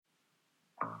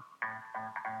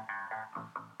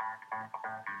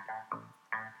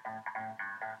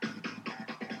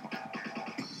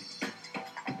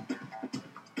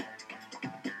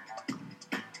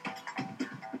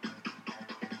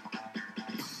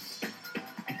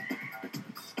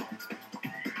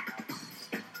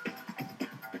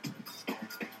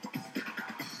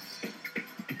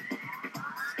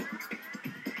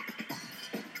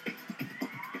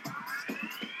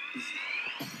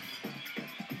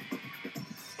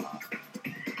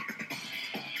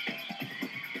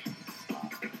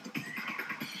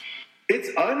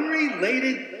It's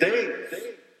Unrelated Things.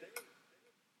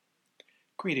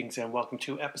 Greetings and welcome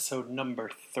to episode number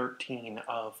 13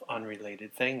 of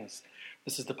Unrelated Things.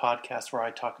 This is the podcast where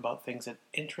I talk about things that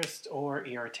interest or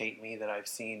irritate me that I've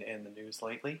seen in the news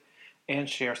lately and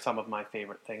share some of my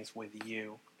favorite things with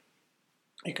you.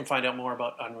 You can find out more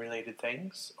about Unrelated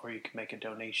Things, or you can make a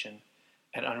donation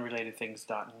at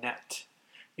unrelatedthings.net.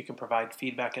 You can provide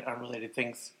feedback at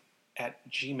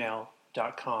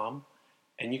unrelatedthings@gmail.com,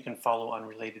 and you can follow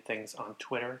Unrelated Things on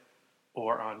Twitter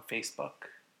or on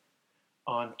Facebook.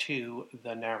 On to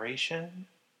the narration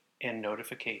and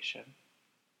notification.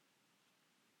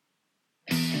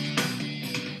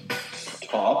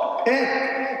 Top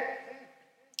pick.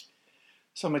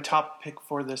 So my top pick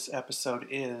for this episode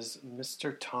is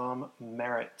Mr. Tom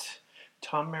Merritt.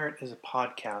 Tom Merritt is a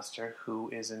podcaster who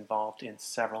is involved in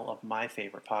several of my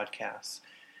favorite podcasts.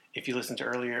 If you listen to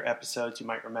earlier episodes, you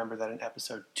might remember that in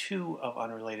episode 2 of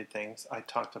Unrelated Things, I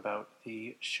talked about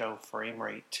the show Frame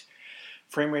Rate.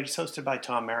 Frame Rate is hosted by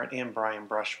Tom Merritt and Brian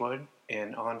Brushwood,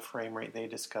 and on Frame Rate they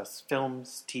discuss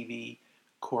films, TV,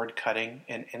 cord cutting,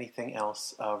 and anything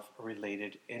else of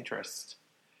related interest.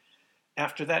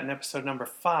 After that, in episode number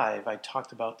 5, I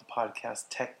talked about the podcast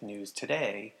Tech News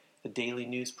Today, the daily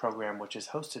news program which is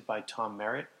hosted by Tom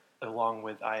Merritt, along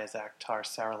with Ayaz Akhtar,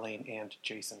 Sarah Lane, and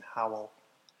Jason Howell.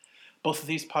 Both of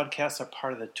these podcasts are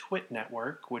part of the Twit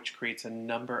network, which creates a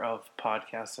number of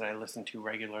podcasts that I listen to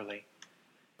regularly.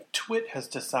 Twit has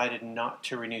decided not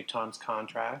to renew Tom's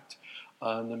contract.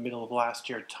 In the middle of last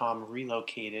year, Tom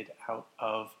relocated out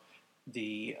of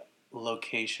the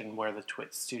location where the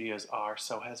Twit studios are,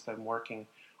 so has been working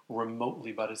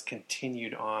remotely, but has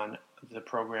continued on the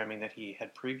programming that he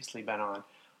had previously been on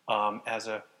as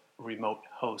a remote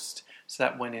host. So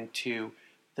that went into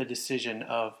the decision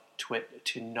of Twit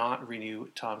to not renew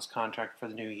Tom's contract for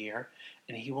the new year,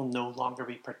 and he will no longer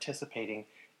be participating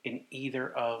in either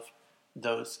of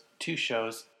those two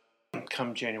shows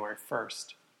come January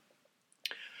 1st.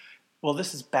 Well,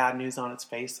 this is bad news on its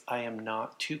face. I am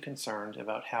not too concerned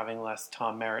about having less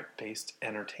Tom Merritt-based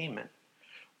entertainment.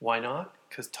 Why not?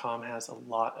 Because Tom has a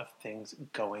lot of things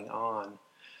going on.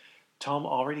 Tom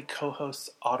already co-hosts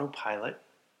Autopilot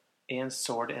and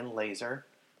Sword and Laser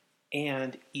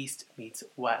and East Meets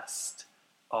West,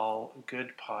 all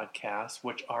good podcasts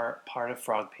which are part of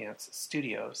Frog Pants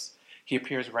Studios. He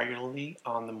appears regularly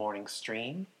on the morning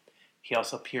stream. He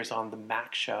also appears on the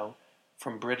Mac Show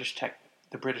from the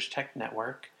British Tech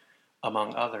Network,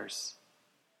 among others.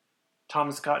 Tom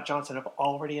and Scott Johnson have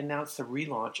already announced the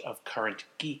relaunch of Current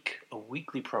Geek, a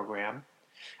weekly program,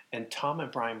 and Tom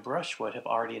and Brian Brushwood have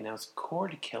already announced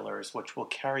Cord Killers, which will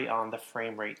carry on the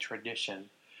Frame Rate tradition.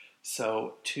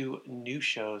 So 2 new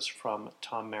shows from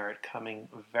Tom Merritt coming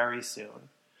very soon.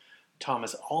 Tom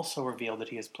has also revealed that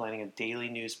he is planning a daily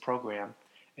news program,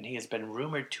 and he has been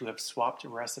rumored to have swapped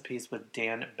recipes with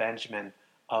Dan Benjamin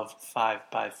of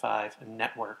 5x5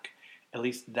 Network. At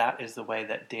least that is the way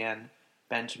that Dan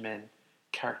Benjamin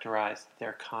characterized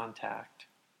their contact.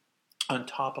 On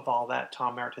top of all that,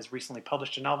 Tom Merritt has recently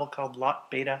published a novel called Lot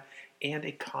Beta and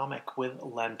a comic with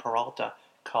Len Peralta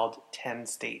called 10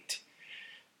 State.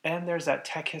 And there's that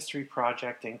tech history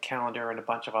project and calendar and a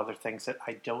bunch of other things that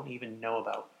I don't even know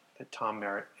about that Tom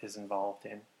Merritt is involved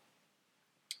in.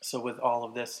 So with all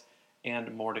of this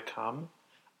and more to come,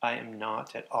 I am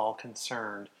not at all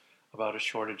concerned about a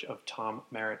shortage of Tom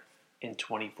Merritt in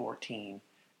 2014,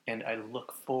 and I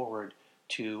look forward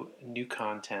to new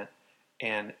content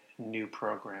and new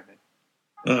programming.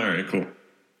 All right, cool.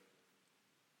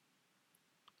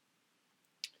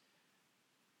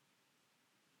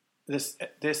 This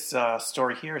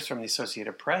story here is from the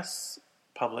Associated Press,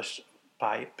 published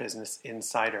by Business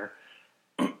Insider.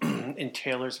 In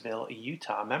Taylorsville,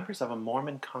 Utah, members of a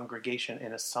Mormon congregation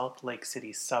in a Salt Lake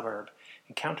City suburb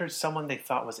encountered someone they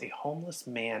thought was a homeless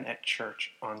man at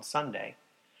church on Sunday.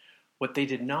 What they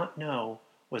did not know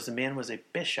was the man was a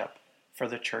bishop for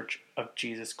the Church of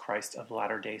Jesus Christ of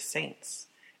Latter-day Saints.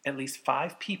 At least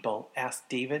 5 people asked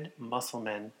David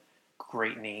Musselman,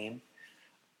 great name,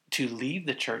 to leave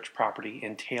the church property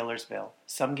in Taylorsville.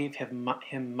 Some gave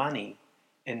him money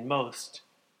and most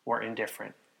were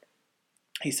indifferent.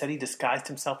 He said he disguised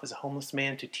himself as a homeless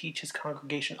man to teach his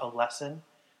congregation a lesson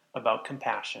about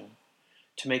compassion.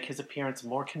 To make his appearance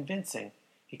more convincing,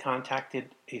 he contacted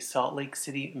a Salt Lake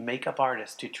City makeup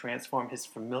artist to transform his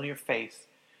familiar face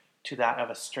to that of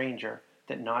a stranger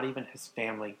that not even his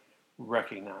family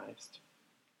recognized.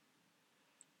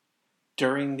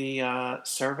 During the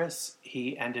service,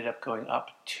 he ended up going up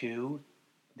to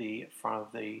the front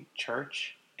of the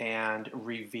church and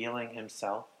revealing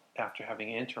himself after having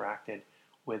interacted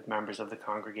with members of the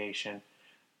congregation,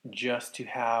 just to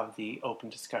have the open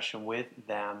discussion with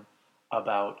them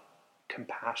about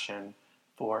compassion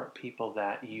for people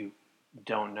that you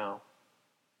don't know.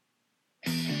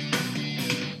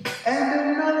 And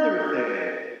another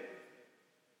thing.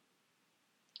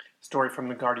 Story from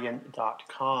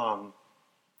TheGuardian.com.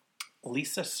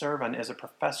 Lisa Servin is a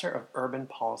professor of urban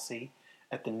policy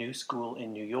at the New School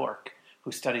in New York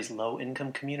who studies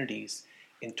low-income communities.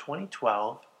 In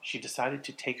 2012, she decided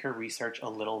to take her research a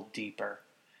little deeper.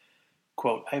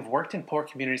 Quote, I've worked in poor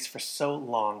communities for so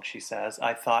long, she says.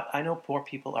 I thought, I know poor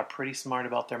people are pretty smart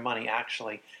about their money,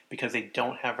 actually, because they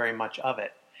don't have very much of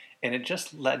it. And it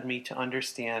just led me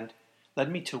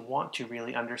to want to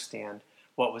really understand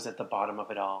what was at the bottom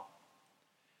of it all.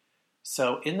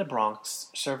 So in the Bronx,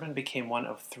 Servin became one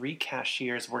of 3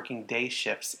 cashiers working day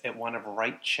shifts at one of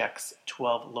WriteCheck's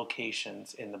 12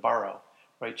 locations in the borough.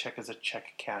 WriteCheck is a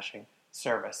check cashing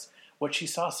service. What she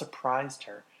saw surprised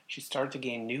her. She started to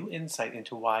gain new insight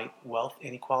into why wealth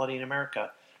inequality in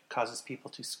America causes people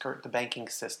to skirt the banking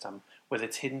system with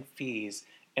its hidden fees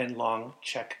and long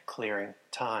check clearing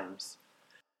times.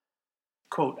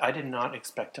 Quote, I did not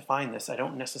expect to find this. I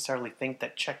don't necessarily think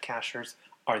that check cashers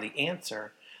are the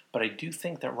answer, but I do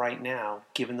think that right now,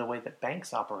 given the way that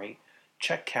banks operate,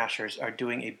 check cashers are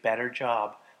doing a better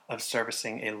job of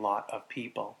servicing a lot of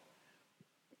people.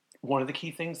 One of the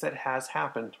key things that has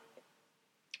happened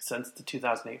since the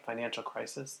 2008 financial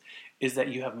crisis is that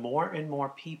you have more and more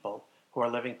people who are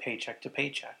living paycheck to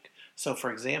paycheck. So,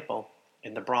 for example,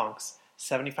 in the Bronx,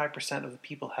 75% of the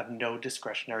people have no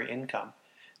discretionary income.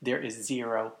 There is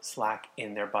zero slack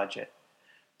in their budget.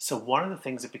 So one of the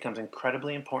things that becomes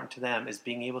incredibly important to them is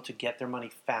being able to get their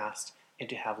money fast and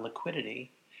to have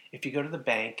liquidity. If you go to the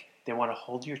bank, they want to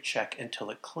hold your check until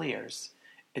it clears.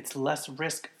 It's less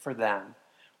risk for them.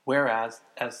 Whereas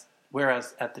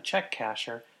at the check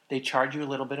casher, they charge you a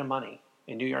little bit of money.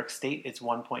 In New York State, it's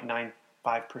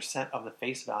 1.95% of the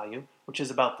face value, which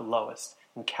is about the lowest.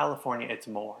 In California, it's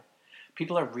more.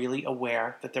 People are really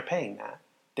aware that they're paying that.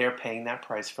 They're paying that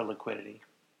price for liquidity.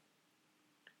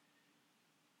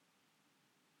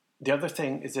 The other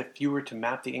thing is, if you were to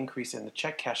map the increase in the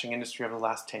check cashing industry over the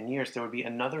last 10 years, there would be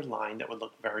another line that would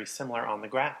look very similar on the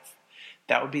graph.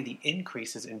 That would be the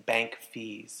increases in bank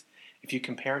fees. If you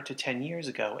compare it to 10 years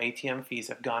ago, ATM fees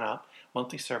have gone up,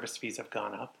 monthly service fees have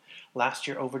gone up. Last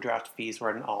year, overdraft fees were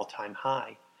at an all-time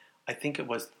high. I think it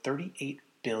was $38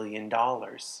 billion.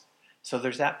 So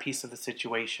there's that piece of the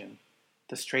situation,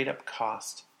 the straight-up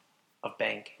cost of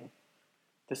banking.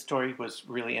 This story was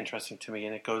really interesting to me,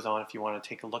 and it goes on if you want to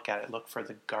take a look at it. Look for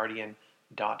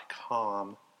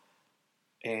TheGuardian.com.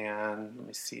 And let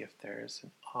me see if there's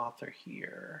an author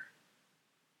here.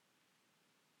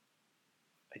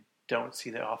 I don't see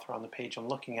the author on the page I'm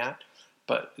looking at,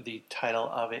 but the title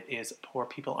of it is Poor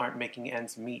People Aren't Making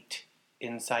Ends Meet,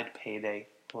 Inside Payday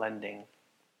Lending.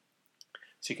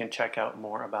 So you can check out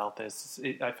more about this.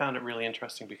 I found it really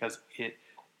interesting because it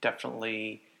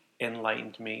definitely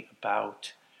enlightened me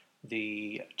about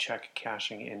the check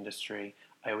cashing industry.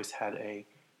 I always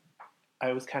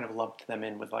kind of lumped them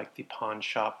in with like the pawn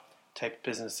shop type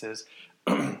businesses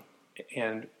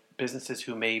and businesses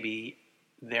who may be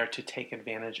there to take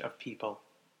advantage of people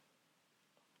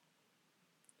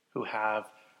who have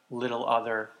little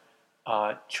other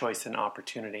choice and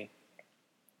opportunity.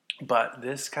 But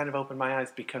this kind of opened my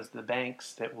eyes because the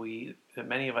banks that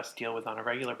many of us deal with on a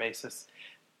regular basis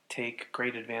take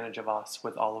great advantage of us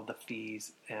with all of the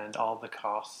fees and all the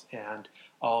costs and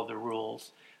all the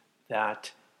rules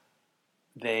that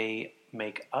they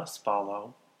make us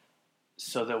follow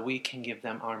so that we can give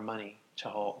them our money to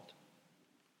hold.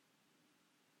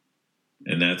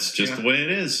 And that's just the way it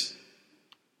is.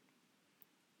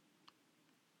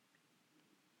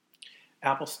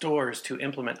 Apple stores to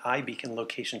implement iBeacon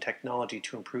location technology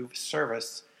to improve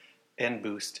service and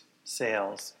boost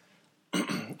sales.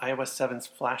 iOS 7's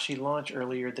flashy launch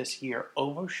earlier this year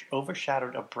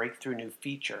overshadowed a breakthrough new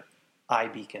feature,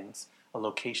 iBeacons, a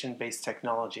location-based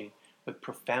technology with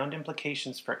profound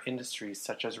implications for industries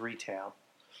such as retail.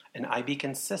 An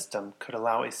iBeacon system could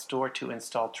allow a store to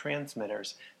install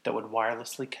transmitters that would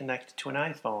wirelessly connect to an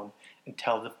iPhone and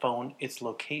tell the phone its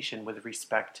location with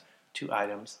respect to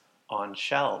items on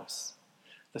shelves.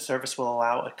 The service will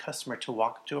allow a customer to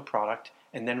walk up to a product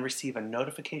and then receive a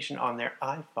notification on their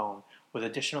iPhone with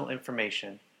additional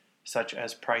information, such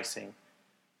as pricing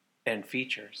and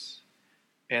features.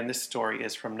 And this story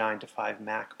is from 9 to 5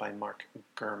 Mac by Mark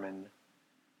Gurman.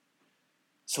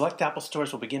 Select Apple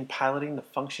stores will begin piloting the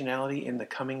functionality in the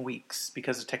coming weeks.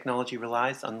 Because the technology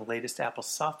relies on the latest Apple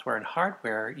software and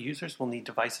hardware, users will need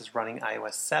devices running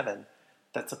iOS 7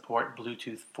 that support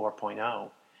Bluetooth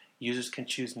 4.0. Users can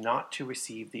choose not to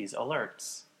receive these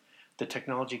alerts. The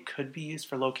technology could be used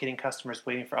for locating customers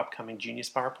waiting for upcoming Genius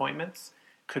Bar appointments,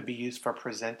 could be used for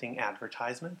presenting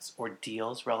advertisements or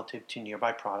deals relative to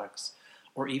nearby products,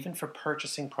 or even for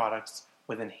purchasing products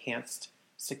with enhanced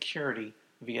security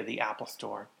via the Apple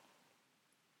Store.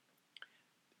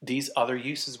 These other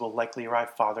uses will likely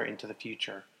arrive farther into the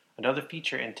future. Another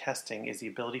feature in testing is the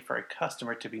ability for a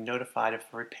customer to be notified of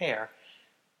a repair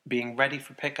being ready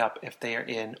for pickup if they are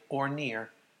in or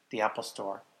near the Apple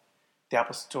Store. The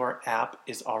Apple Store app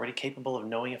is already capable of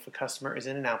knowing if a customer is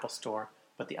in an Apple Store,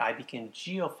 but the iBeacon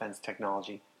geofence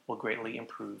technology will greatly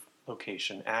improve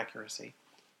location accuracy.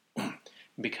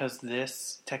 Because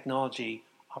this technology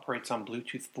operates on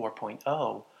Bluetooth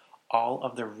 4.0, all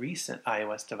of the recent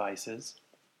iOS devices,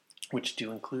 which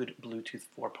do include Bluetooth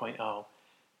 4.0,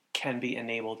 can be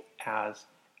enabled as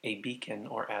a beacon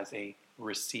or as a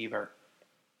receiver.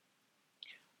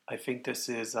 I think this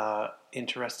is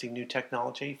interesting new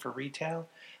technology for retail.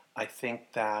 I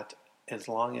think that as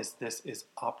long as this is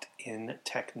opt-in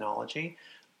technology,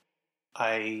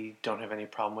 I don't have any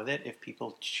problem with it. If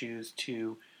people choose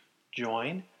to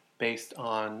join based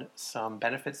on some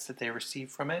benefits that they receive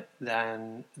from it,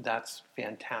 then that's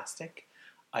fantastic.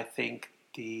 I think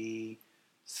the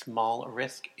small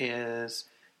risk is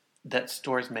that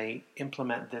stores may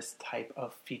implement this type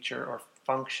of feature or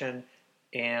function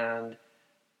and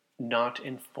not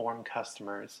inform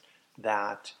customers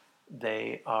that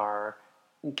they are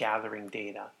gathering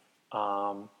data.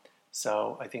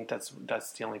 So I think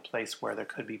that's the only place where there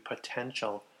could be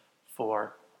potential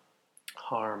for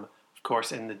harm. Of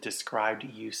course, in the described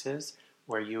uses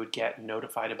where you would get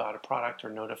notified about a product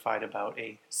or notified about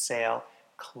a sale,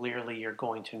 clearly you're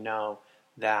going to know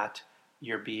that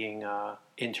you're being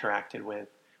interacted with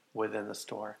within the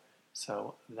store.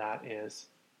 So that is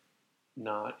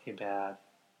not a bad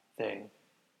thing.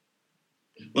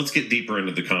 Let's get deeper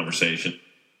into the conversation.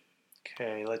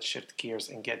 Okay, let's shift gears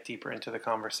and get deeper into the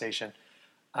conversation.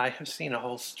 I have seen a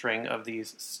whole string of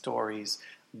these stories.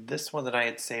 This one that I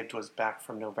had saved was back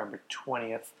from November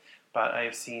 20th, but I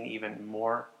have seen even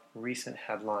more recent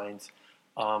headlines,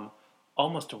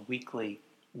 almost weekly,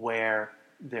 where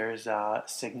there's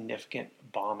significant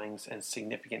bombings and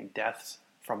significant deaths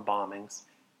from bombings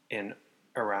in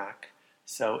Iraq.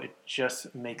 So it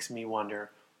just makes me wonder,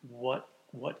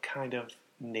 what kind of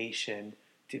nation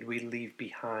did we leave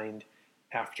behind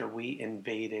after we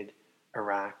invaded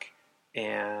Iraq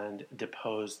and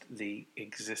deposed the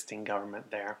existing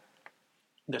government there?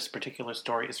 This particular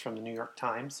story is from the New York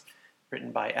Times,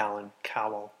 written by Alan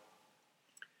Cowell.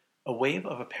 A wave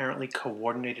of apparently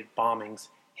coordinated bombings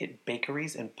hit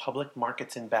bakeries and public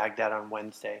markets in Baghdad on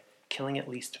Wednesday, killing at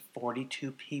least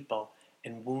 42 people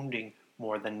and wounding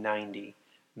more than 90,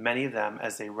 many of them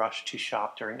as they rushed to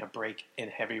shop during a break in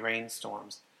heavy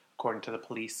rainstorms, according to the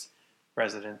police,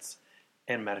 residents,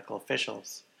 and medical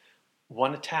officials.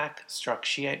 One attack struck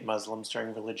Shiite Muslims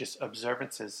during religious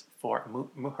observances for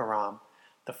Muharram,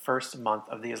 the first month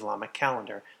of the Islamic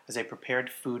calendar, as they prepared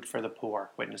food for the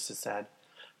poor, witnesses said.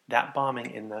 That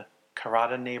bombing in the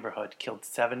Karada neighborhood killed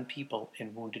 7 people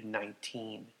and wounded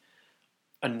 19.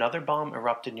 Another bomb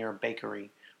erupted near a bakery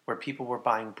where people were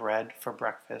buying bread for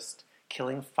breakfast,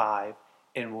 killing 5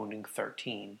 and wounding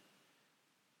 13.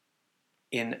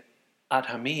 In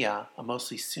Adhamiya, a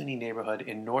mostly Sunni neighborhood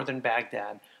in northern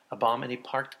Baghdad, a bomb in a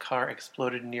parked car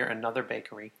exploded near another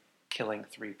bakery, killing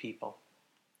 3 people.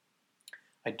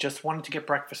 I just wanted to get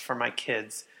breakfast for my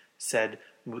kids, said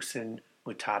Muhsin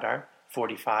Muhtadar,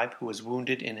 45, who was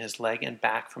wounded in his leg and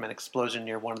back from an explosion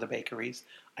near one of the bakeries.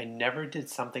 I never did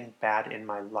something bad in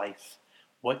my life.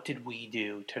 What did we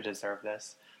do to deserve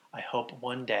this? I hope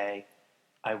one day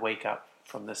I wake up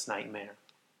from this nightmare.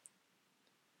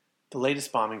 The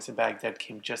latest bombings in Baghdad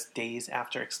came just days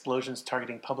after explosions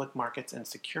targeting public markets and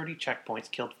security checkpoints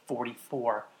killed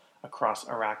 44 across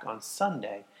Iraq on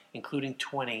Sunday, including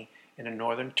 20 in a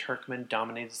northern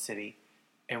Turkmen-dominated city,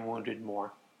 and wounded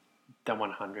more than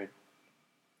 100.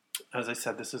 As I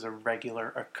said, this is a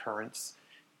regular occurrence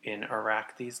in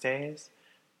Iraq these days,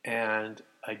 and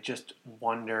I just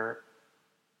wonder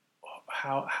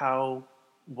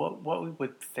what we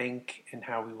would think and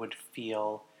how we would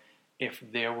feel if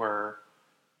there were,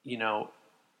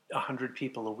 100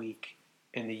 people a week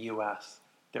in the U.S.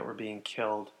 that were being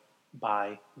killed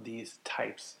by these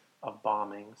types of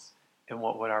bombings, and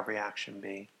what would our reaction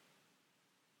be?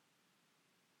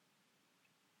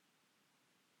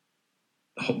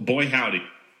 Oh, boy, howdy.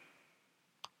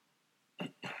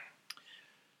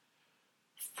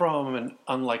 From an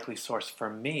unlikely source for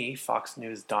me,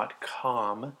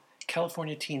 FoxNews.com,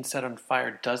 California teen set on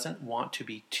fire doesn't want to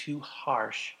be too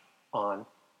harsh on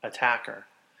attacker.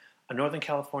 A Northern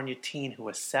California teen who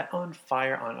was set on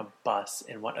fire on a bus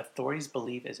in what authorities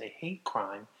believe is a hate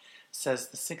crime says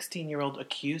the 16-year-old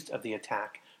accused of the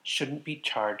attack shouldn't be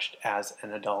charged as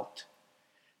an adult.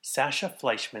 Sasha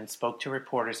Fleischman spoke to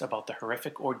reporters about the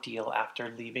horrific ordeal after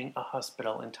leaving a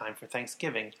hospital in time for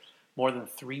Thanksgiving, more than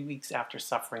 3 weeks after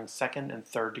suffering second and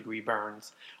third degree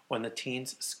burns when the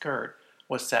teen's skirt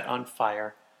was set on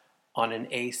fire on an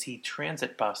AC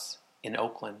transit bus in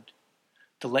Oakland.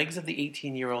 The legs of the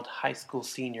 18-year-old high school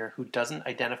senior, who doesn't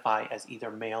identify as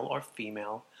either male or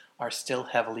female, are still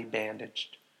heavily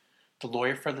bandaged. The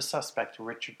lawyer for the suspect,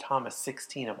 Richard Thomas,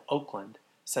 16, of Oakland,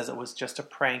 says it was just a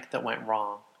prank that went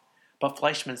wrong. But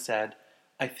Fleischman said,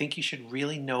 "I think you should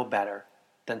really know better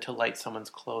than to light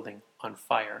someone's clothing on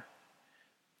fire.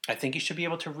 I think you should be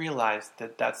able to realize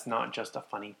that that's not just a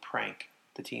funny prank,"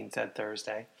 the teen said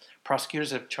Thursday.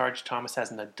 Prosecutors have charged Thomas as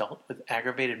an adult with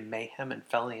aggravated mayhem and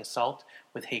felony assault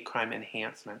with hate crime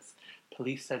enhancements.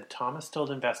 Police said Thomas told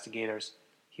investigators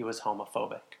he was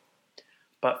homophobic.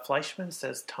 But Fleischman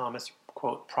says Thomas,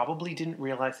 quote, "probably didn't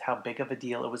realize how big of a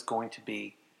deal it was going to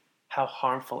be, how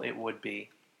harmful it would be.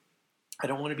 I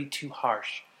don't want to be too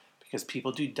harsh because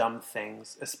people do dumb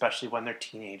things, especially when they're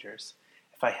teenagers.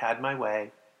 If I had my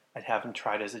way, I'd have him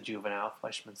tried as a juvenile,"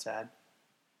 Fleischman said.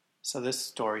 So this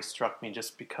story struck me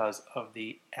just because of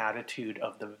the attitude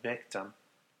of the victim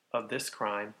of this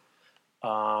crime,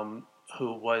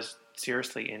 who was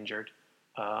seriously injured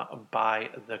by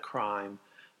the crime,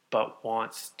 but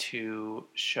wants to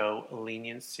show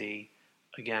leniency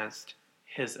against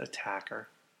his attacker.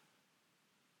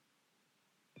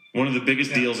 One of the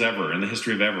biggest deals ever in the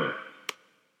history of ever.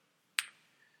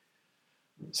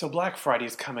 So Black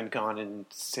Friday's come and gone in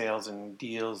sales and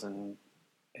deals and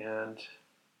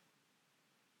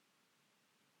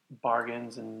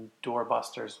bargains, and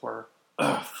doorbusters were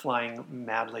flying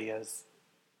madly as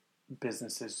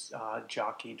businesses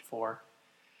jockeyed for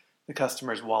the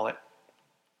customer's wallet.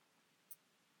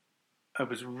 I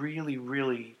was really,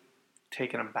 really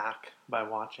taken aback by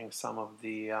watching some of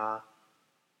the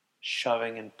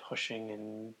shoving and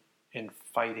pushing and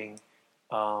fighting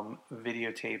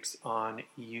videotapes on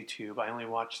YouTube. I only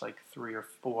watched like 3 or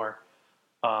 4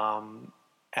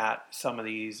 at some of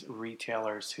these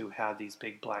retailers who had these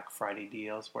big Black Friday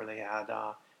deals where they had,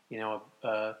 a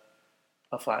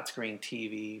flat screen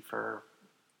TV for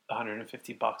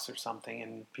 $150 or something,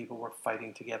 and people were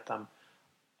fighting to get them.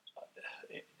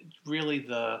 Really,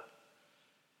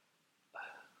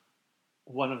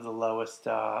 one of the lowest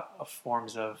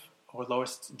forms of, or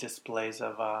lowest displays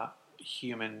of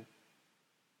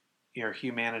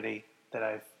humanity that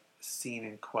I've seen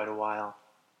in quite a while.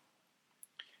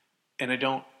 And I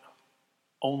don't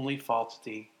only fault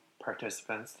the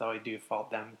participants, though I do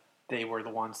fault them. They were the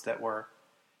ones that were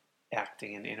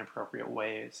acting in inappropriate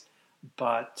ways.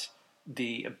 But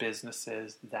the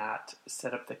businesses that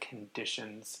set up the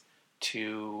conditions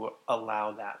to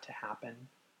allow that to happen,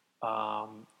 I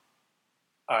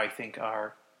think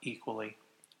are equally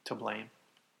to blame.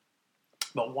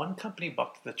 But one company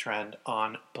bucked the trend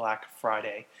on Black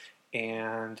Friday,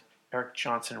 and Eric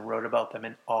Johnson wrote about them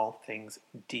in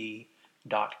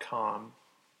allthingsd.com.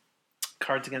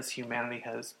 Cards Against Humanity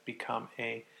has become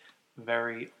a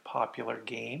very popular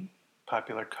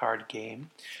card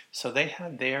game. So they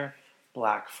had their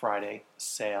Black Friday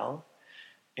sale,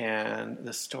 and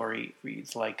the story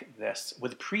reads like this.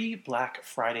 With pre-Black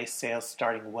Friday sales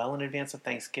starting well in advance of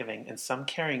Thanksgiving and some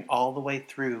carrying all the way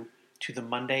through to the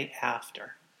Monday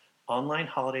after, online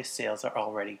holiday sales are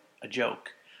already a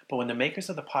joke. But when the makers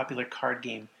of the popular card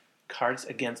game Cards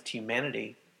Against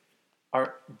Humanity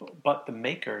are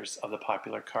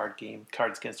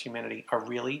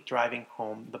really driving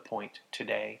home the point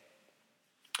today.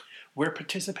 We're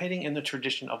participating in the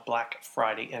tradition of Black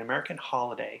Friday, an American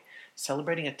holiday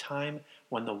celebrating a time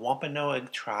when the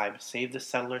Wampanoag tribe saved the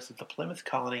settlers of the Plymouth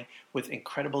colony with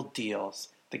incredible deals,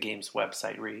 the game's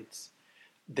website reads.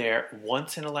 Their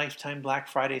once-in-a-lifetime Black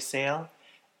Friday sale,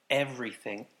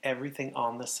 everything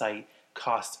on the site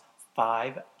costs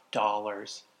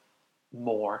 $5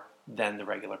 more than the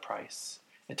regular price.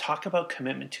 And talk about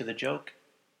commitment to the joke.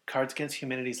 Cards Against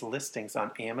Humanity's listings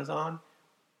on Amazon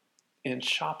and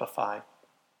Shopify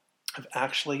have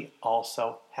actually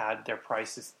also had their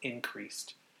prices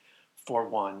increased for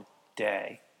one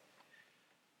day.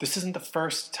 This isn't the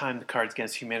first time the Cards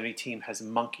Against Humanity team has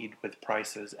monkeyed with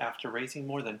prices. After raising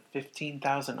more than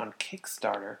 $15,000 on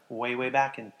Kickstarter way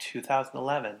back in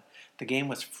 2011, the game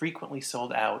was frequently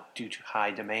sold out due to high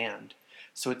demand.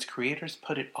 So its creators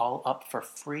put it all up for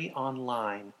free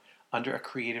online under a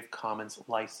Creative Commons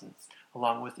license,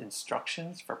 along with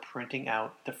instructions for printing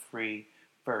out the free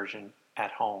version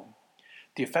at home.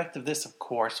 The effect of this, of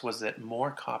course, was that more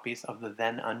copies of the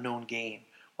then unknown game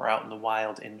were out in the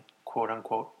wild in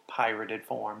quote-unquote pirated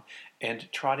form,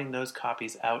 and trotting those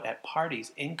copies out at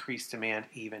parties increased demand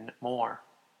even more.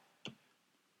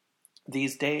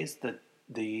 These days,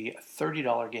 the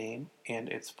 $30 game and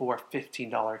its 4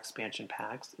 $15 expansion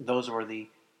packs, those were the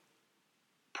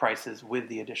prices with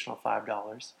the additional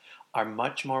 $5, are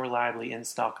much more reliably in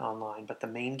stock online, but the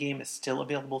main game is still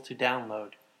available to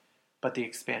download, but the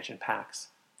expansion packs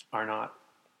are not.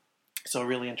 So a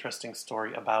really interesting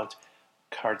story about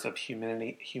Cards of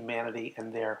Humanity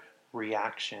and their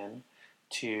reaction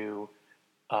to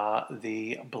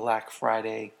the Black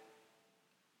Friday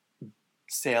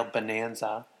sale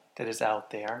bonanza that is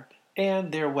out there,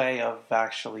 and their way of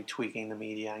actually tweaking the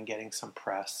media and getting some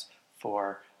press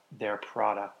for their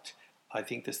product. I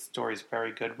think this story is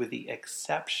very good, with the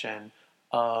exception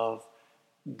of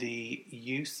the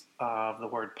use of the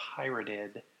word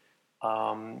pirated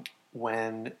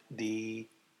when the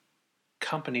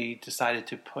company decided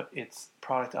to put its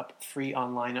product up free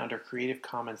online under Creative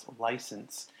Commons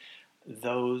license.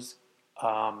 Those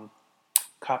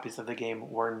copies of the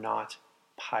game were not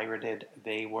pirated.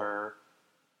 They were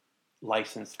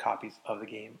licensed copies of the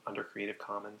game under Creative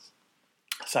Commons.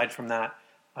 Aside from that,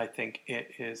 I think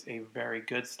it is a very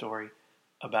good story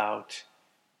about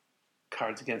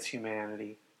Cards Against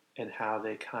Humanity and how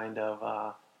they kind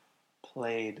of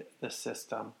played the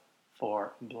system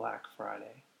for Black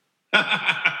Friday.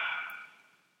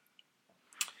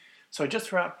 So I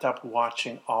just wrapped up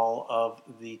watching all of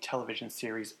the television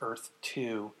series Earth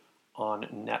 2 on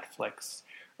Netflix.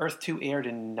 Earth 2 aired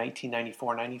in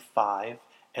 1994-95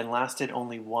 and lasted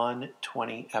only one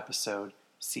 20-episode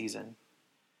season.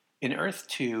 In Earth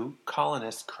 2,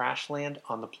 colonists crash land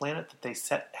on the planet that they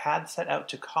had set out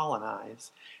to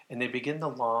colonize, and they begin the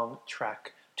long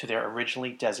trek to their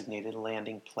originally designated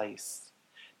landing place.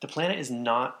 The planet is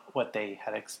not what they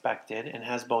had expected and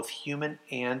has both human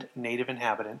and native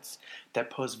inhabitants that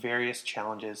pose various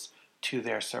challenges to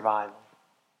their survival.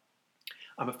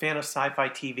 I'm a fan of sci-fi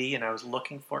TV, and I was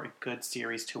looking for a good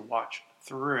series to watch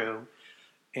through,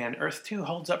 and Earth 2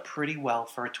 holds up pretty well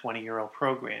for a 20-year-old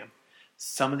program.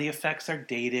 Some of the effects are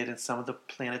dated, and some of the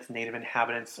planet's native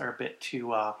inhabitants are a bit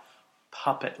too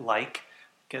puppet-like.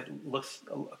 It looks,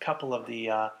 a couple of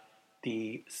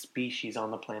the species on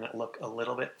the planet look a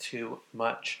little bit too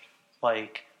much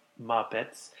like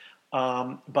Muppets.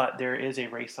 But there is a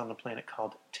race on the planet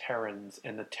called Terrans,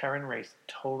 and the Terran race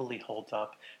totally holds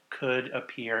up, could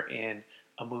appear in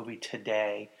a movie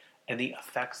today, and the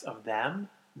effects of them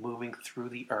moving through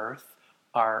the earth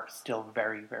are still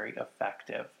very, very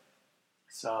effective.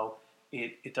 So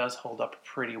it does hold up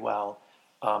pretty well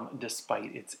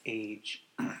despite its age.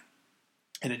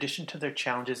 In addition to their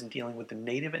challenges in dealing with the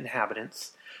native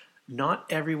inhabitants, not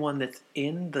everyone that's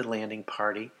in the landing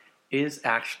party is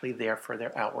actually there for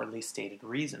their outwardly stated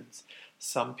reasons.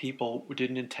 Some people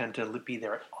didn't intend to be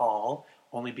there at all,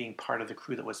 only being part of the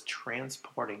crew that was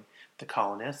transporting the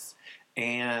colonists.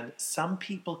 And some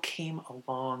people came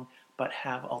along but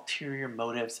have ulterior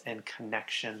motives and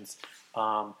connections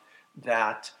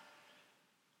that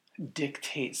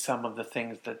dictate some of the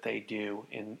things that they do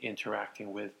in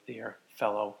interacting with their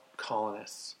fellow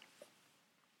colonists.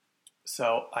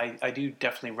 So I do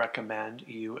definitely recommend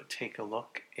you take a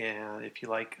look, and if you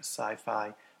like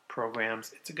sci-fi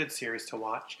programs, it's a good series to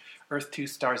watch. Earth 2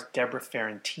 stars Deborah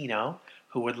Ferrentino,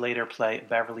 who would later play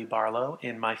Beverly Barlow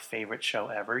in my favorite show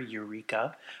ever,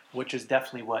 Eureka, which is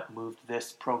definitely what moved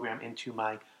this program into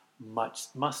my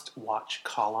must-watch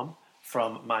column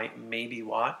from my maybe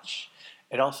watch.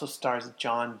 It also stars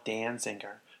John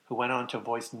Danziger, who went on to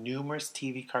voice numerous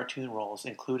TV cartoon roles,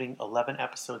 including 11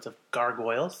 episodes of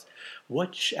Gargoyles,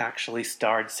 which actually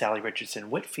starred Sally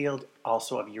Richardson Whitfield,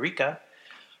 also of Eureka.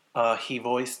 He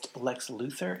voiced Lex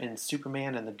Luthor in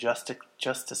Superman and the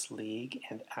Justice League,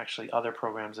 and actually other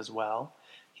programs as well.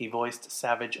 He voiced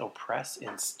Savage Opress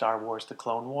in Star Wars The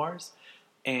Clone Wars.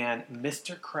 and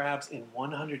Mr. Krabs in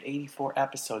 184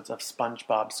 episodes of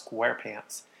SpongeBob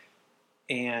SquarePants.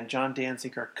 And John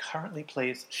Danziger currently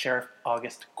plays Sheriff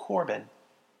August Corbin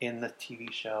in the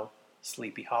TV show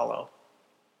Sleepy Hollow.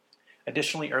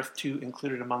 Additionally, Earth 2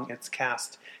 included among its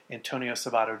cast Antonio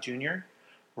Sabato Jr.,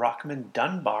 Rockman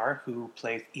Dunbar, who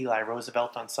played Eli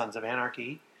Roosevelt on Sons of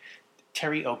Anarchy,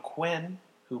 Terry O'Quinn,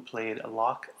 who played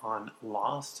Locke on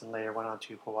Lost and later went on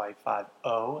to Hawaii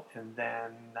Five-0, and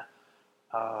then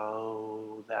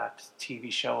that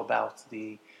TV show about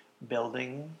the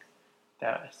building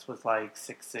that was like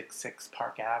 666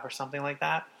 Park Ave or something like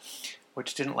that,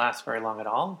 which didn't last very long at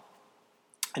all,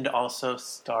 and also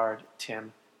starred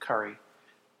Tim Curry.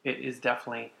 It is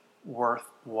definitely worth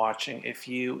watching if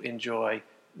you enjoy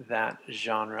that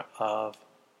genre of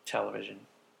television.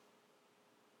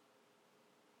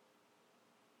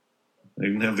 They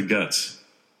didn't have the guts.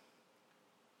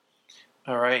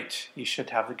 All right, you should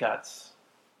have the guts.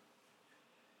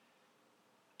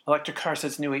 Electric car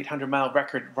sets new 800-mile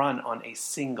record run on a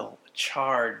single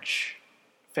charge.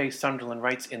 Faye Sunderland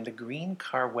writes in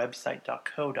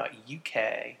thegreencarwebsite.co.uk,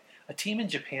 a team in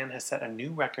Japan has set a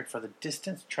new record for the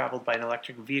distance traveled by an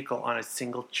electric vehicle on a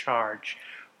single charge,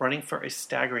 running for a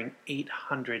staggering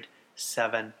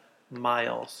 807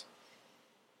 miles.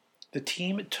 The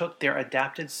team took their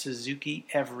adapted Suzuki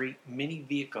Every mini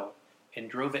vehicle and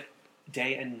drove it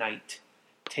day and night,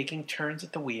 taking turns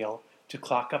at the wheel to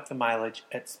clock up the mileage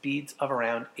at speeds of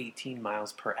around 18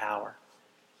 miles per hour.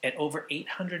 At over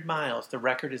 800 miles, the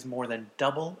record is more than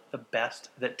double the best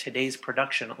that today's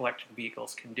production electric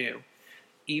vehicles can do.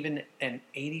 Even an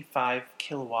 85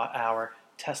 kilowatt-hour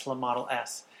Tesla Model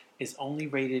S is only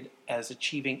rated as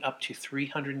achieving up to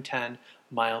 310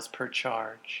 miles per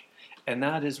charge. And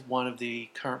that is one of the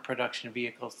current production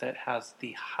vehicles that has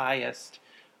the highest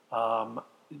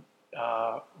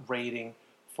rating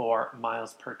for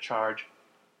miles per charge,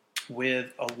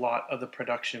 with a lot of the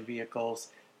production vehicles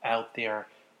out there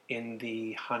in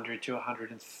the 100 to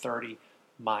 130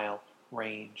 mile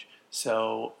range.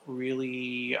 So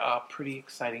really pretty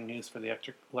exciting news for the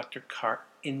electric car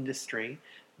industry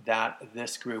that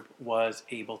this group was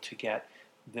able to get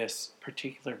this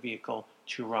particular vehicle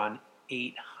to run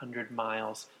 800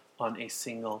 miles on a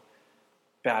single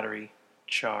battery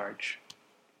charge.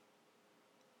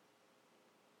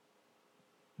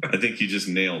 I think you just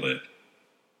nailed it.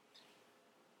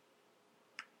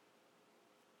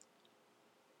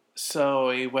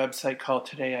 So a website called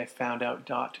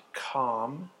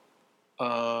todayifoundout.com,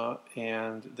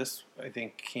 and this I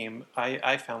think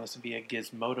I found this via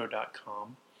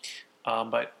gizmodo.com,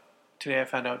 but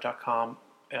todayifoundout.com,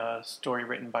 a story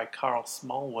written by Carl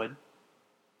Smallwood,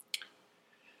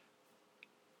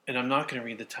 and I'm not going to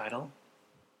read the title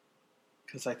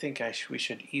because I think we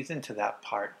should ease into that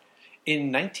part.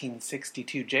 In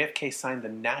 1962, JFK signed the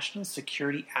National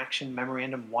Security Action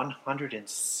Memorandum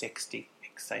 160,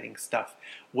 exciting stuff,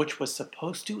 which was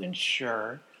supposed to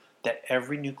ensure that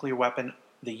every nuclear weapon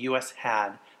the U.S.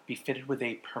 had be fitted with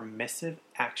a Permissive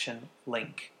Action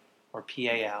Link, or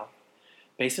PAL,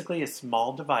 basically a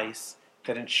small device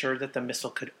that ensured that the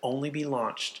missile could only be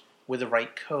launched with the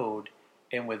right code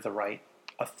and with the right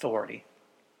authority.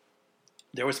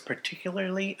 There was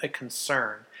particularly a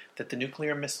concern that the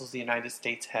nuclear missiles the United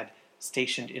States had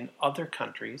stationed in other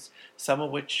countries, some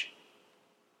of which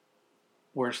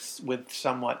were with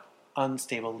somewhat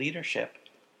unstable leadership,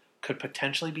 could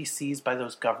potentially be seized by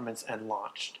those governments and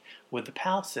launched. With the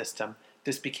PAL system,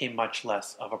 this became much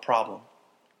less of a problem.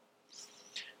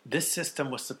 This system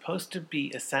was supposed to be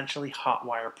essentially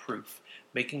hotwire proof,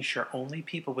 making sure only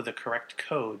people with the correct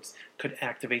codes could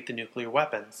activate the nuclear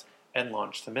weapons and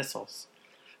launch the missiles.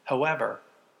 However,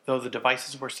 though the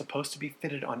devices were supposed to be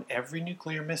fitted on every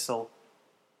nuclear missile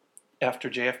after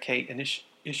JFK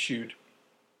issued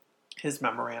his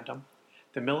memorandum,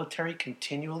 the military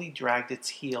continually dragged its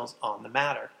heels on the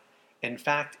matter. In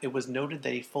fact, it was noted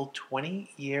that a full 20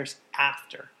 years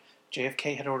after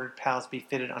JFK had ordered PALs be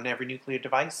fitted on every nuclear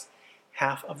device,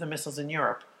 half of the missiles in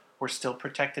Europe were still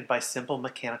protected by simple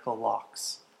mechanical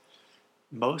locks.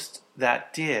 Most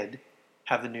that did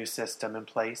have the new system in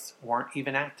place weren't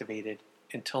even activated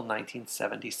until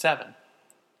 1977.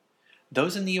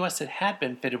 Those in the U.S. that had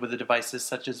been fitted with the devices,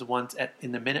 such as the ones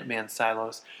in the Minuteman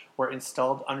silos, were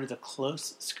installed under the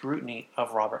close scrutiny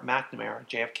of Robert McNamara,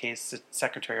 JFK's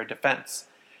Secretary of Defense.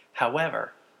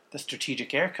 However, the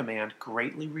Strategic Air Command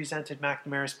greatly resented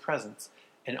McNamara's presence,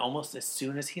 and almost as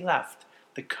soon as he left,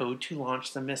 the code to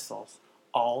launch the missiles,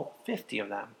 all 50 of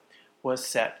them, was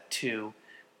set to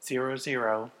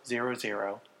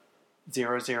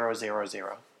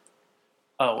 00000000.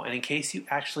 Oh, and in case you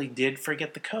actually did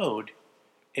forget the code,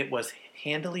 It was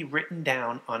handily written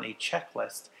down on a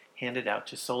checklist handed out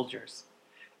to soldiers.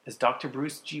 As Dr.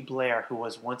 Bruce G. Blair, who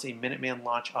was once a Minuteman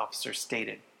launch officer,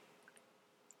 stated,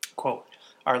 quote,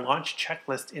 "Our launch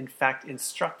checklist in fact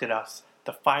instructed us,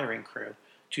 the firing crew,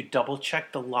 to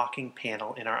double-check the locking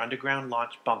panel in our underground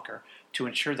launch bunker to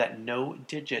ensure that no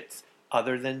digits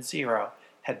other than 0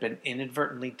 had been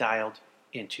inadvertently dialed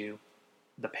into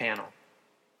the panel."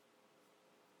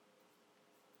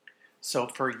 So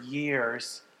for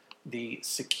years, the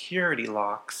security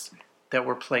locks that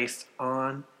were placed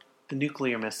on the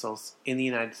nuclear missiles in the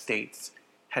United States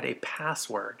had a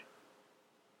password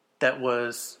that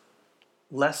was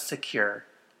less secure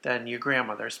than your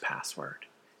grandmother's password.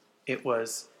 It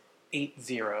was 8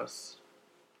 zeros.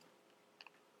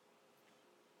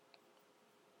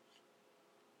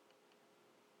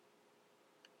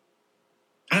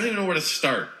 I don't even know where to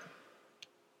start.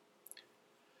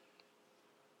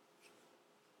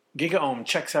 GigaOhm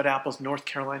checks out Apple's North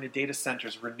Carolina data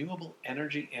center's renewable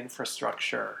energy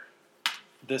infrastructure.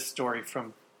 This story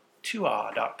from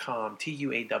tuaw.com,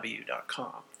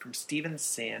 tuaw.com, from Stephen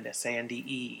Sand,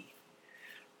 Sande.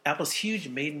 Apple's huge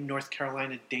Maiden, North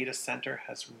Carolina data center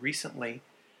has recently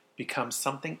become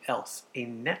something else, a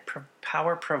net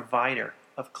power provider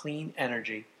of clean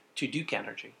energy to Duke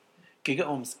Energy.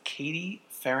 GigaOhm's Katie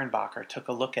Fehrenbacher took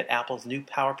a look at Apple's new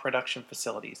power production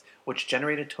facilities, which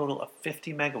generate a total of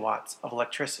 50 megawatts of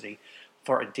electricity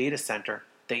for a data center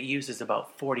that uses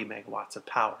about 40 megawatts of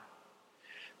power.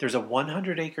 There's a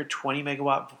 100-acre,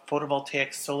 20-megawatt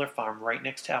photovoltaic solar farm right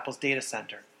next to Apple's data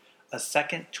center, a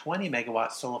second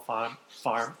 20-megawatt solar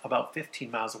farm about 15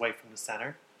 miles away from the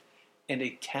center, and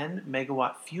a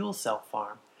 10-megawatt fuel cell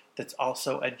farm that's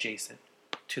also adjacent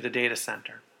to the data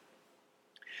center.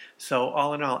 So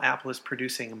all in all, Apple is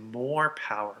producing more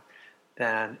power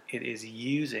than it is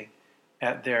using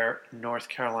at their North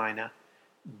Carolina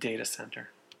data center.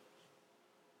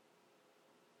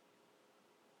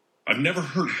 I've never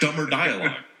heard dumber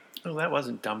dialogue. Oh, that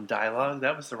wasn't dumb dialogue.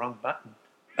 That was the wrong button.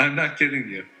 I'm not kidding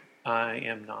you. I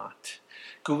am not.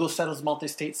 Google settles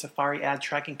multi-state Safari ad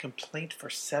tracking complaint for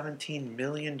 $17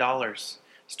 million.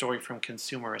 Story from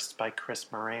Consumerist by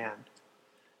Chris Moran.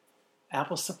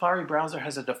 Apple's Safari browser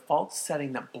has a default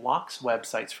setting that blocks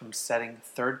websites from setting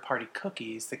third-party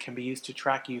cookies that can be used to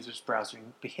track users'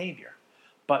 browsing behavior.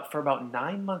 But for about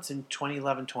 9 months in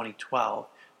 2011-2012,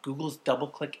 Google's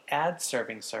DoubleClick ad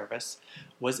serving service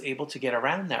was able to get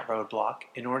around that roadblock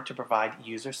in order to provide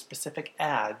user-specific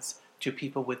ads to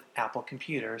people with Apple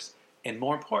computers, and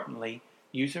more importantly,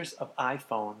 users of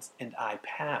iPhones and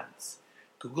iPads.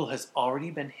 Google has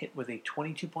already been hit with a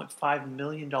 $22.5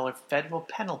 million federal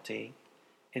penalty,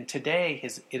 and today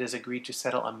it has agreed to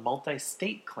settle a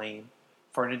multi-state claim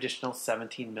for an additional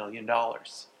 $17 million.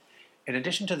 In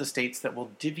addition to the states that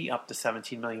will divvy up the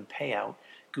 $17 million payout,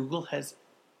 Google has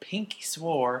pinky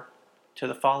swore to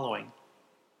the following.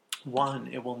 1,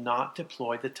 it will not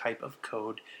deploy the type of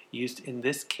code used in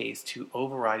this case to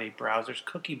override a browser's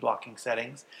cookie blocking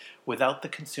settings without the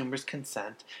consumer's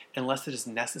consent unless it is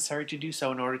necessary to do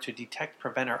so in order to detect,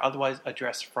 prevent, or otherwise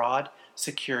address fraud,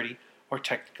 security, or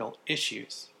technical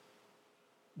issues.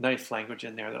 Nice language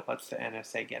in there that lets the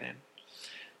NSA get in.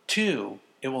 2,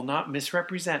 it will not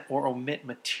misrepresent or omit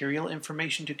material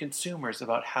information to consumers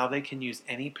about how they can use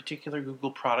any particular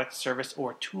Google product, service,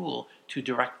 or tool to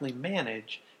directly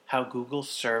manage how Google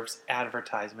serves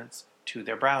advertisements to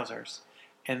their browsers.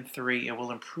 And 3, it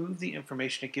will improve the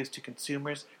information it gives to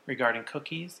consumers regarding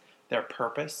cookies, their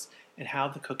purpose, and how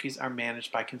the cookies are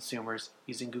managed by consumers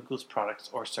using Google's products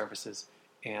or services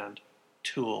and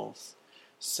tools.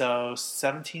 So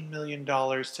 $17 million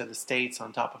to the states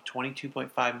on top of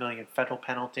 $22.5 million federal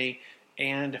penalty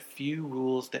and a few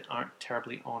rules that aren't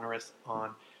terribly onerous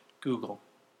on Google.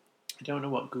 I don't know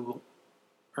what Google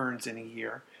earns in a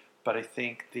year, but I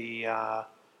think the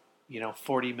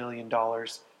 $40 million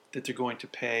that they're going to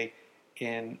pay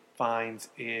in fines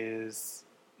is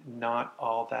not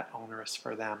all that onerous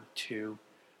for them to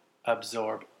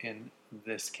absorb in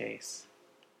this case.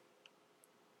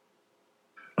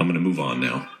 I'm going to move on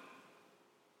now.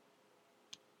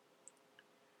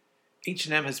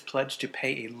 H&M has pledged to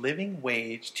pay a living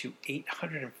wage to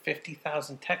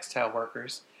 850,000 textile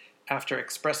workers after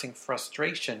expressing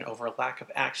frustration over lack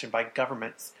of action by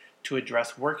governments to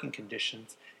address working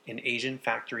conditions in Asian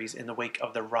factories in the wake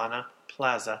of the Rana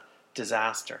Plaza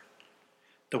disaster.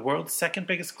 The world's second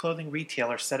biggest clothing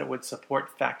retailer said it would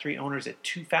support factory owners at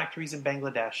 2 factories in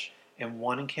Bangladesh and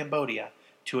 1 in Cambodia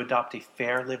to adopt a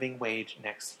fair living wage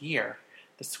next year.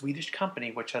 The Swedish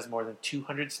company, which has more than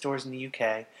 200 stores in the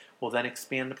UK, will then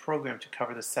expand the program to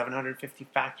cover the 750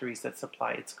 factories that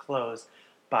supply its clothes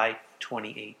by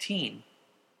 2018.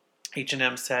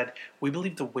 H&M said, "We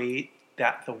believe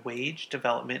that the wage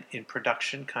development in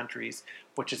production countries,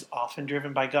 which is often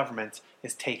driven by governments,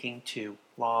 is taking too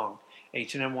long.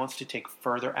 H&M wants to take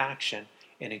further action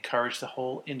and encourage the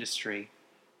whole industry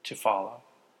to follow."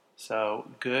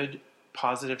 So, good,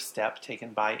 positive step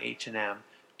taken by H&M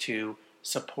to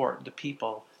support the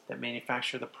people that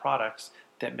manufacture the products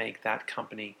that make that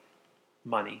company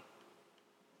money.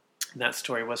 And that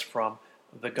story was from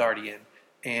The Guardian.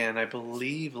 And I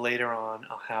believe later on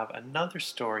I'll have another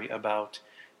story about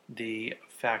the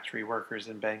factory workers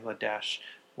in Bangladesh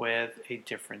with a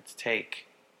different take.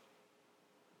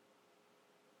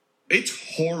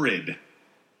 It's horrid.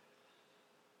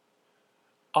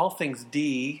 All Things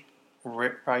D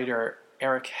writer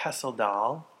Eric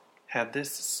Hesseldahl had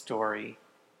this story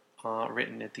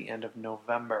written at the end of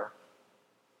November.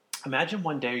 Imagine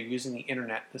one day you're using the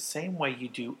internet the same way you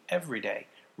do every day,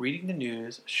 reading the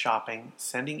news, shopping,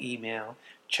 sending email,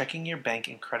 checking your bank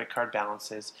and credit card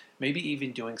balances, maybe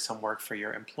even doing some work for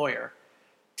your employer.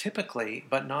 Typically,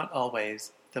 but not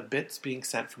always, the bits being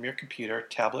sent from your computer,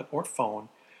 tablet, or phone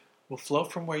will flow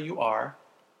from where you are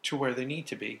to where they need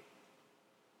to be,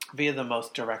 via the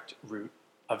most direct route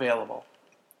available.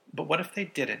 But what if they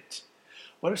didn't?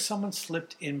 What if someone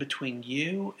slipped in between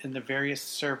you and the various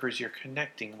servers you're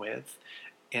connecting with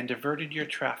and diverted your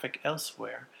traffic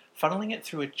elsewhere, funneling it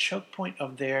through a choke point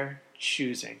of their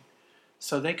choosing,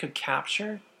 so they could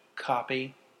capture,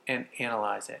 copy, and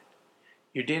analyze it?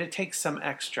 Your data takes some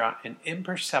extra and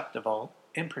imperceptible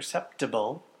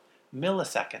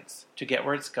milliseconds to get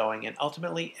where it's going, and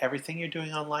ultimately everything you're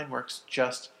doing online works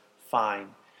just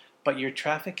fine. But your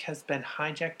traffic has been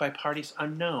hijacked by parties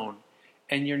unknown,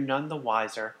 and you're none the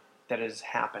wiser that it has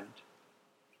happened.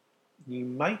 You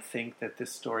might think that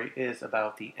this story is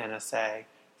about the NSA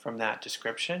from that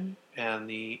description and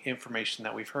the information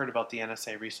that we've heard about the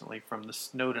NSA recently from the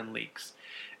Snowden leaks.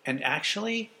 And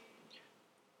actually,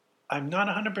 I'm not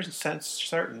 100%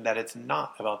 certain that it's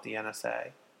not about the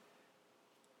NSA.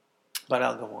 But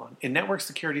I'll go on. In network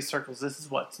security circles, this is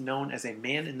what's known as a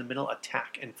man-in-the-middle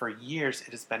attack, and for years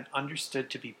it has been understood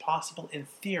to be possible in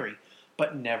theory,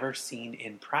 but never seen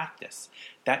in practice.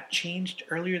 That changed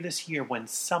earlier this year when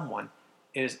someone,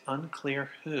 it is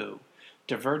unclear who,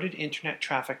 diverted internet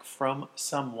traffic from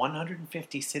some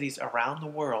 150 cities around the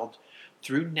world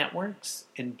through networks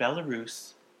in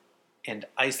Belarus and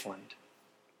Iceland.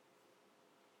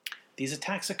 These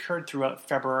attacks occurred throughout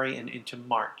February and into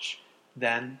March.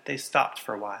 Then they stopped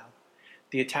for a while.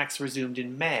 The attacks resumed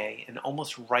in May, and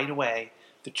almost right away,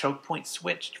 the choke point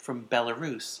switched from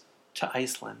Belarus to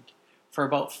Iceland. For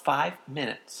about 5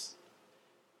 minutes,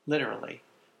 literally,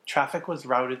 traffic was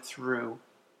routed through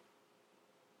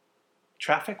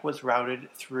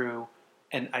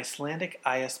an Icelandic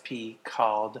ISP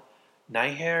called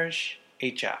Nyhers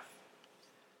HF.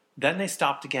 Then they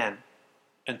stopped again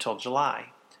until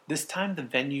July. This time the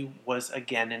venue was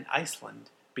again in Iceland.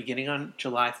 Beginning on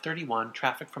July 31,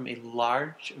 traffic from a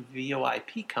large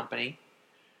VoIP company,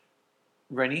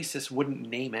 Renesas wouldn't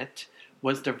name it,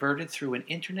 was diverted through an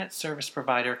internet service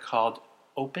provider called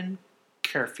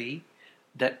OpenCurfey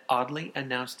that oddly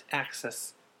announced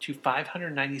access to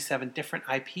 597 different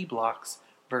IP blocks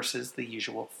versus the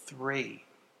usual 3.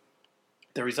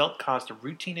 The result caused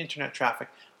routine internet traffic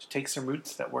to take some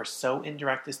routes that were so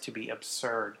indirect as to be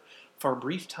absurd. For a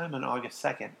brief time on August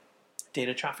 2nd,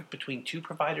 data traffic between two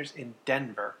providers in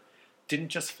Denver didn't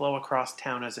just flow across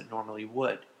town as it normally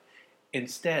would.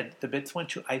 Instead, the bits went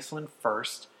to Iceland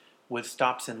first, with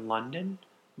stops in London,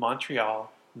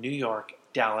 Montreal, New York,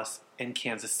 Dallas, and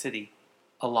Kansas City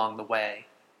along the way.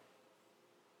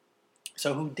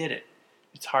 So who did it?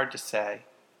 It's hard to say.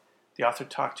 The author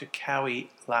talked to Cowie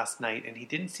last night, and he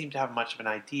didn't seem to have much of an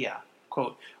idea.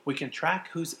 Quote, "We can track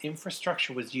whose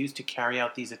infrastructure was used to carry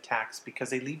out these attacks because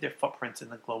they leave their footprints in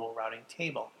the global routing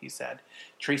table," he said.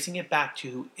 "Tracing it back to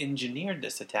who engineered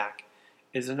this attack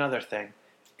is another thing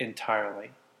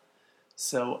entirely."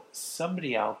 So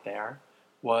somebody out there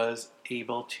was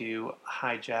able to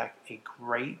hijack a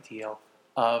great deal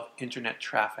of internet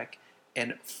traffic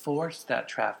and force that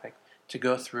traffic to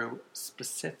go through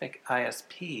specific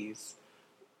ISPs,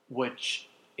 which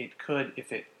it could,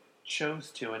 if it chose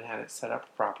to and had it set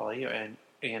up properly,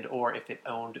 and or if it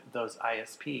owned those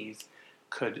ISPs,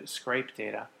 could scrape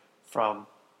data from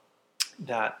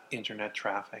that internet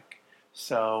traffic.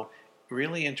 So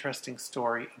really interesting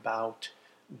story about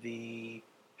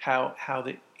how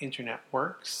the internet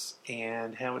works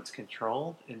and how it's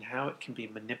controlled and how it can be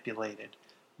manipulated.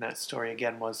 And that story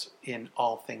again was in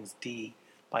All Things D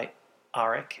by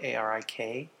Arik,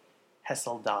 A-R-I-K,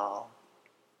 Hesseldahl.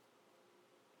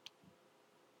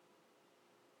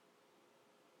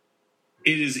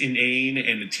 It is inane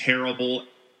and terrible.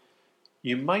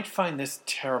 You might find this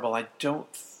terrible. I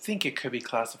don't think it could be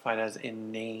classified as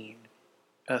inane.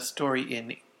 A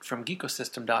story from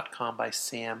Geekosystem.com by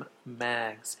Sam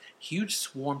Maggs. Huge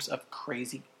swarms of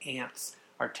crazy ants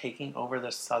are taking over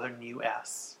the southern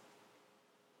U.S.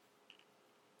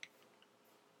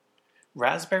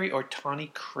 Raspberry or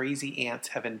tawny crazy ants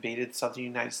have invaded southern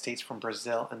United States from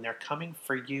Brazil, and they're coming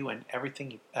for you and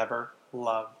everything you've ever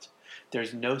loved.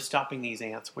 There's no stopping these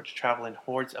ants, which travel in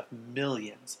hordes of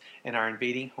millions and are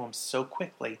invading homes so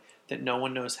quickly that no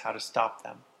one knows how to stop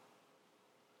them.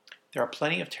 There are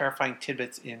plenty of terrifying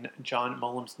tidbits in John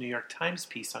Mulham's New York Times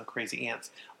piece on crazy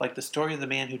ants, like the story of the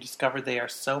man who discovered they are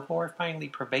so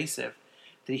horrifyingly pervasive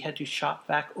that he had to shop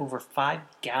vac over 5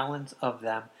 gallons of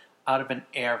them out of an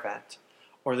air vent,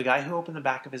 or the guy who opened the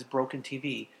back of his broken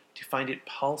TV to find it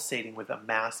pulsating with a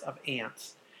mass of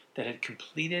ants that had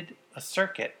completed a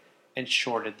circuit and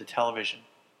shorted the television.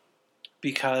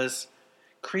 Because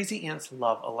crazy ants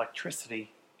love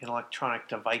electricity and electronic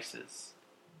devices.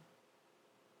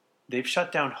 They've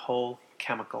shut down whole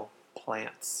chemical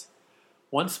plants.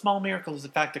 One small miracle is the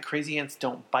fact that crazy ants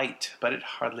don't bite, but it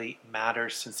hardly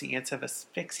matters since the ants have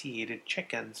asphyxiated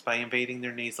chickens by invading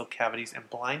their nasal cavities and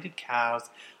blinded cows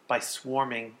by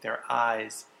swarming their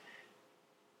eyes.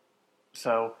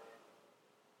 So,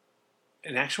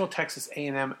 an actual Texas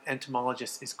A&M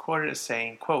entomologist is quoted as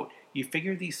saying, quote, "You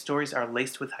figure these stories are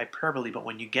laced with hyperbole, but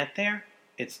when you get there,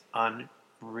 it's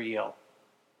unreal."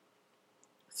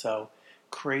 So,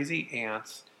 crazy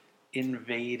ants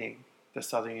invading the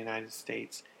southern United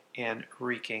States and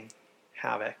wreaking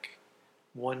havoc.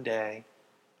 One day,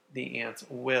 the ants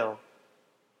will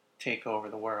take over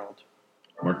the world.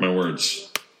 Mark my words.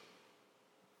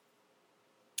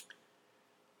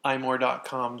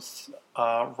 iMore.com's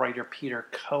writer Peter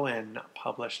Cohen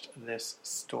published this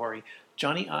story.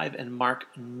 Johnny Ive and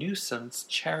Mark Newson's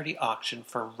charity auction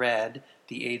for RED,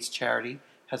 the AIDS charity,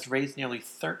 has raised nearly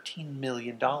 $13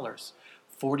 million.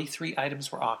 43 items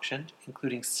were auctioned,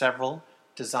 including several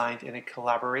designed in a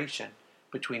collaboration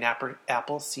between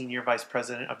Apple Senior Vice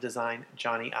President of Design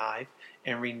Johnny Ive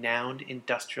and renowned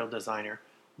industrial designer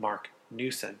Mark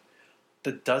Newson.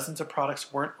 The dozens of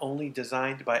products weren't only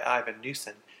designed by Ive and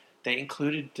Newson. They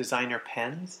included designer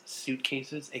pens,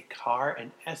 suitcases, a car,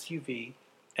 an SUV,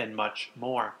 and much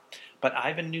more. But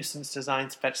Ive and Newson's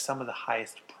designs fetched some of the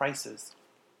highest prices.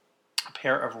 A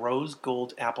pair of rose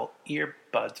gold Apple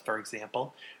earbuds, for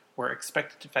example, were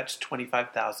expected to fetch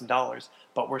 $25,000,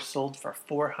 but were sold for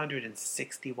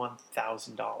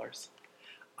 $461,000.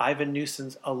 Ive and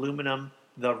Newson's aluminum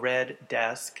The Red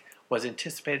desk was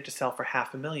anticipated to sell for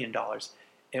 $500,000.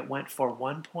 It went for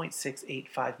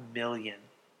 $1.685 million.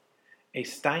 A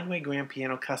Steinway grand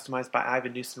piano customized by Ive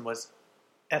and Newson was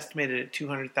estimated at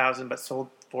 $200,000, but sold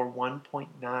for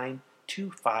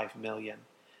 $1.925 million.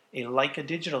 A Leica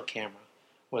digital camera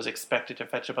was expected to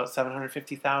fetch about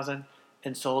 $750,000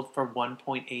 and sold for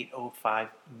 $1.805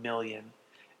 million.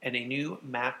 And a new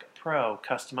Mac Pro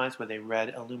customized with a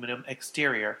red aluminum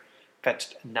exterior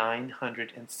fetched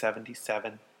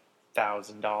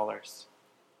 $977,000.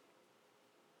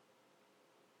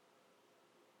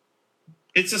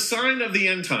 It's a sign of the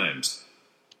end times.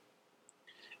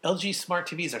 LG smart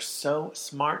TVs are so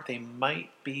smart they might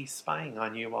be spying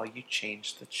on you while you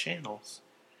change the channels.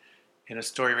 In a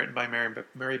story written by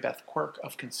Mary Beth Quirk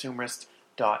of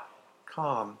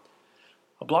Consumerist.com,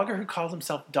 a blogger who calls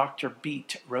himself Dr.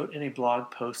 Beat wrote in a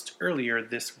blog post earlier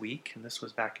this week, and this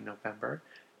was back in November,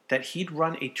 that he'd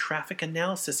run a traffic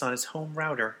analysis on his home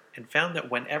router and found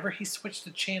that whenever he switched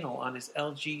the channel on his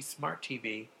LG smart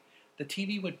TV, the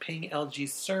TV would ping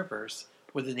LG's servers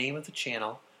with the name of the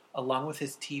channel along with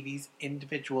his TV's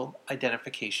individual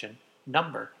identification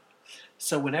number.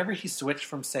 So whenever he switched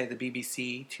from, say, the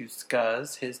BBC to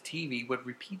Scuzz, his TV would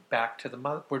report back to the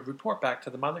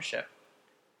mothership.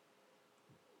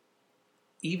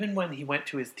 Even when he went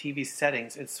to his TV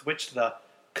settings and switched the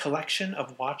collection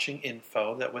of watching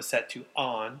info that was set to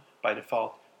on by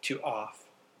default to off,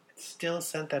 it still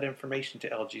sent that information to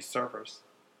LG servers.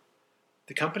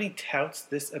 The company touts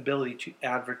this ability to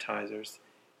advertisers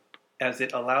as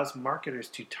it allows marketers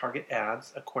to target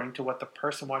ads according to what the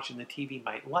person watching the TV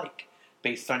might like,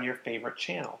 based on your favorite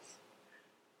channels.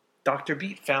 Dr.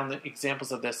 Beat found the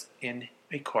examples of this in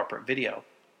a corporate video.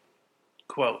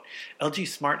 Quote, LG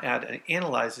Smart Ad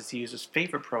analyzes the user's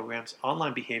favorite programs,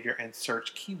 online behavior, and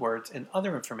search keywords and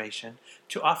other information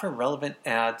to offer relevant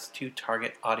ads to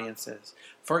target audiences.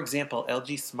 For example,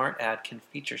 LG Smart Ad can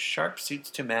feature sharp suits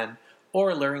to men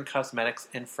or alluring cosmetics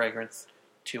and fragrance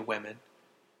to women.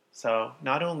 So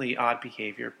not only odd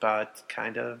behavior, but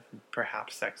kind of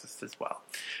perhaps sexist as well.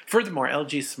 Furthermore,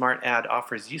 LG's Smart Ad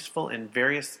offers useful and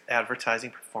various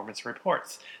advertising performance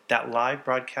reports that live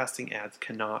broadcasting ads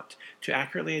cannot to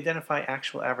accurately identify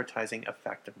actual advertising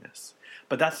effectiveness.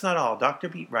 But that's not all. Dr.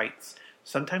 Beat writes,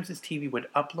 sometimes his TV would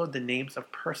upload the names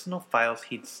of personal files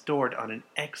he'd stored on an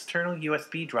external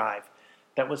USB drive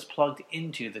that was plugged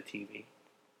into the TV.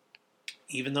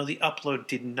 Even though the upload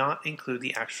did not include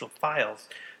the actual files,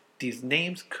 these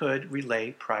names could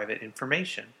relay private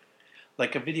information,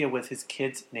 like a video with his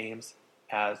kids' names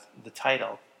as the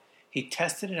title. He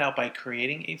tested it out by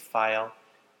creating a file,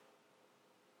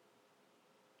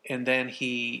 and then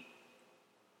he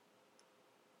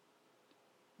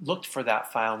looked for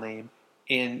that file name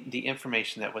in the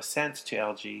information that was sent to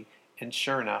LG, and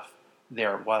sure enough,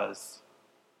 there it was.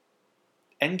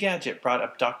 Engadget brought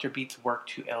up Dr. Beat's work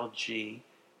to LG,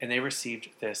 and they received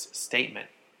this statement.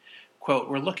 Quote,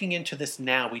 we're looking into this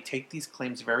now. We take these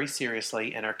claims very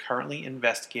seriously and are currently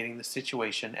investigating the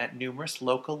situation at numerous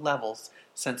local levels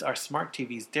since our smart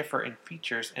TVs differ in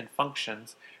features and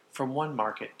functions from one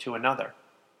market to another.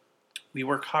 We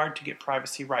work hard to get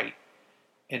privacy right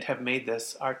and have made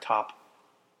this our top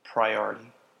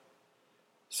priority.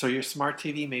 So your smart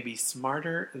TV may be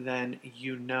smarter than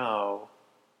you know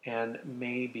and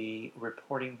may be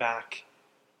reporting back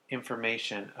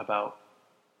information about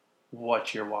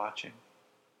what you're watching.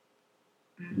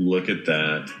 Look at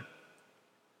that.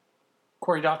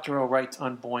 Cory Doctorow writes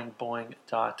on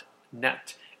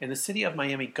boingboing.net. In the city of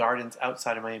Miami Gardens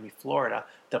outside of Miami, Florida,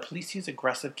 the police use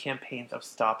aggressive campaigns of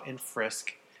stop and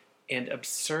frisk and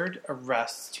absurd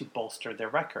arrests to bolster their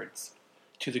records,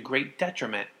 to the great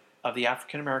detriment of the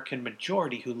African American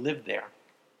majority who live there.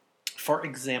 For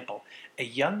example, a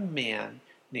young man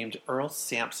named Earl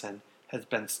Sampson has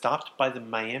been stopped by the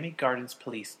Miami Gardens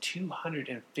police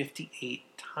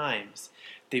 258 times.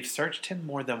 They've searched him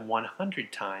more than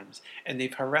 100 times, and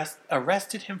they've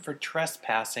arrested him for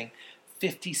trespassing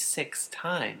 56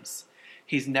 times.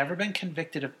 He's never been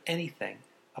convicted of anything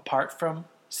apart from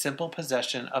simple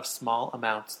possession of small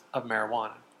amounts of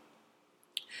marijuana.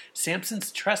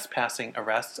 Sampson's trespassing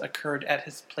arrests occurred at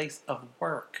his place of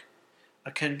work,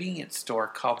 a convenience store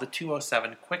called the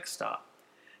 207 Quick Stop.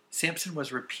 Sampson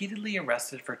was repeatedly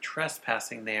arrested for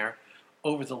trespassing there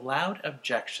over the loud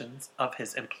objections of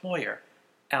his employer,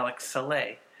 Alex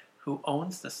Saleh, who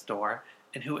owns the store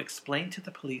and who explained to the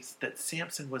police that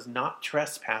Sampson was not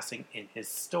trespassing in his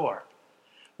store.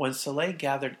 When Saleh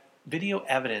gathered video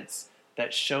evidence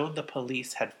that showed the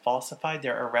police had falsified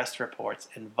their arrest reports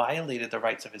and violated the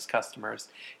rights of his customers,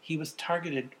 he was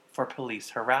targeted for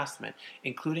police harassment,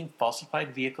 including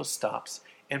falsified vehicle stops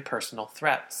and personal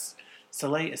threats.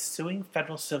 Saleh is suing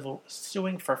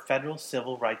for federal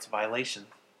civil rights violation,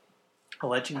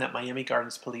 alleging that Miami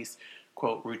Gardens police,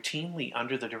 quote, routinely,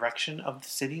 under the direction of the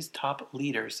city's top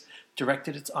leaders,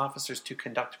 directed its officers to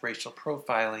conduct racial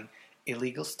profiling,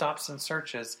 illegal stops and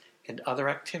searches, and other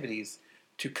activities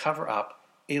to cover up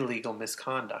illegal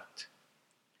misconduct.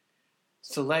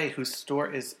 Saleh, whose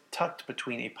store is tucked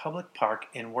between a public park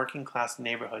and working-class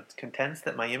neighborhoods, contends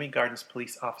that Miami Gardens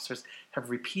police officers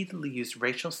have repeatedly used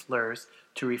racial slurs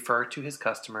to refer to his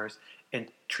customers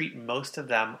and treat most of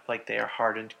them like they are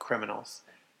hardened criminals.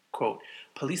 Quote,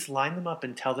 police line them up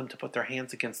and tell them to put their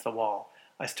hands against the wall.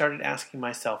 I started asking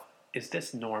myself, is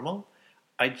this normal?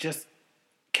 I just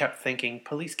kept thinking,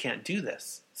 police can't do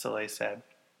this, Saleh said.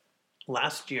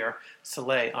 Last year,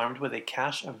 Saleh, armed with a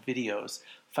cache of videos,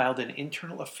 filed an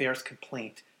internal affairs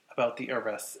complaint about the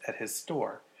arrests at his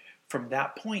store. From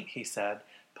that point, he said,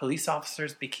 police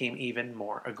officers became even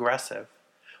more aggressive.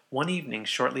 One evening,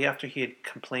 shortly after he had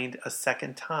complained a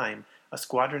second time, a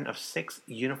squadron of 6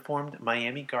 uniformed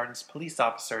Miami Gardens police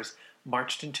officers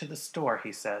marched into the store,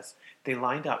 he says. They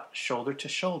lined up, shoulder to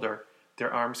shoulder,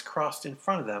 their arms crossed in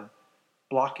front of them,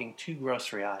 blocking 2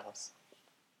 grocery aisles.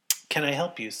 Can I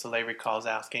help you? Saleh recalls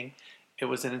asking. It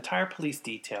was an entire police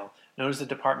detail, known as the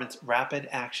department's Rapid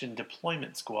Action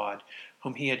Deployment Squad,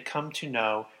 whom he had come to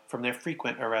know from their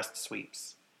frequent arrest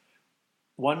sweeps.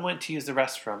 One went to use the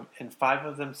restroom, and 5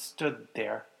 of them stood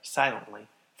there silently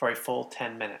for a full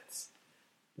 10 minutes.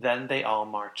 Then they all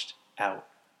marched out.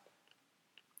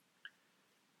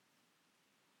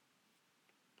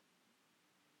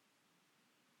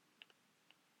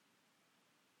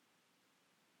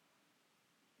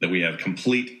 That we have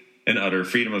complete and utter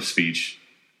freedom of speech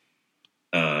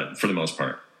for the most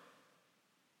part.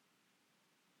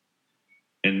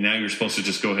 And now you're supposed to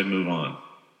just go ahead and move on.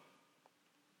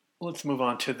 Let's move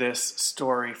on to this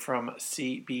story from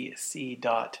CBC.ca.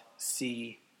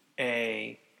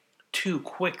 Two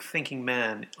quick-thinking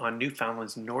men on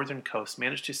Newfoundland's northern coast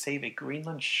managed to save a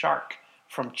Greenland shark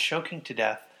from choking to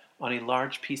death on a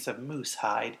large piece of moose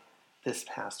hide this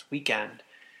past weekend.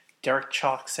 Derek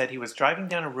Chalk said he was driving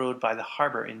down a road by the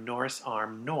harbor in Norris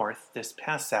Arm North this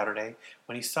past Saturday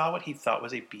when he saw what he thought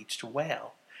was a beached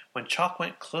whale. When Chalk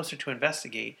went closer to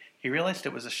investigate, he realized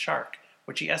it was a shark,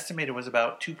 which he estimated was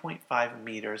about 2.5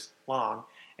 meters long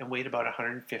and weighed about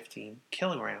 115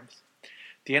 kilograms.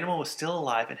 The animal was still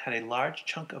alive and had a large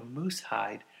chunk of moose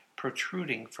hide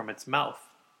protruding from its mouth.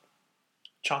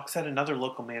 Chalk said another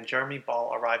local man, Jeremy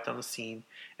Ball, arrived on the scene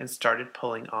and started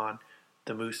pulling on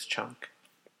the moose chunk.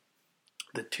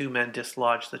 The two men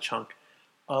dislodged the chunk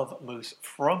of moose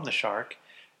from the shark,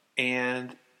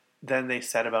 and then they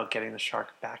set about getting the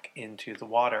shark back into the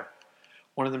water.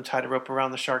 One of them tied a rope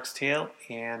around the shark's tail,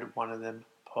 and one of them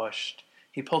pushed.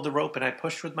 He pulled the rope, and I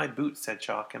pushed with my boot, said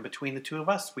Chalk, and between the two of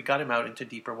us, we got him out into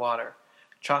deeper water.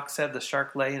 Chalk said the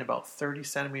shark lay in about 30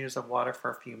 centimeters of water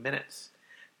for a few minutes.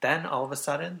 Then, all of a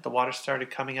sudden, the water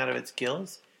started coming out of its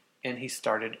gills, and he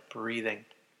started breathing.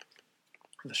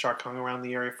 The shark hung around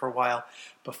the area for a while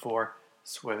before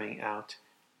swimming out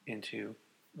into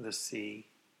the sea.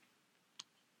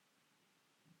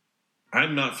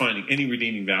 I'm not finding any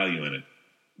redeeming value in it.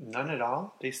 None at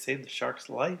all? They saved the shark's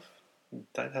life.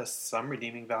 That has some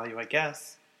redeeming value, I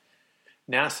guess.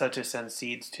 NASA to send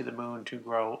seeds to the moon to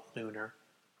grow lunar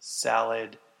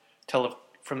salad.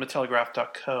 From the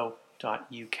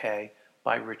telegraph.co.uk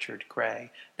by Richard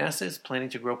Gray. NASA is planning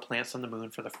to grow plants on the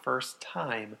moon for the first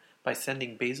time by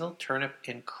sending basil, turnip,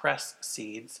 and cress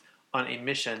seeds on a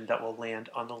mission that will land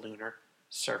on the lunar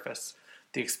surface.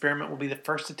 The experiment will be the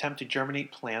first attempt to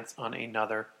germinate plants on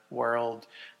another world.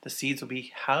 The seeds will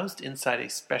be housed inside a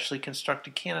specially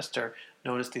constructed canister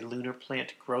known as the Lunar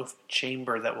Plant Growth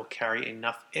Chamber that will carry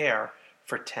enough air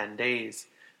for 10 days.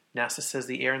 NASA says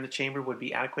the air in the chamber would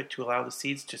be adequate to allow the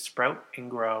seeds to sprout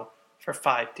and grow for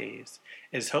 5 days.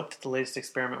 It is hoped that the latest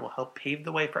experiment will help pave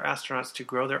the way for astronauts to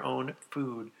grow their own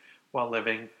food while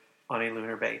living on a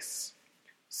lunar base.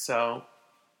 So,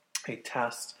 a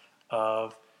test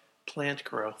of plant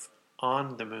growth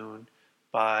on the moon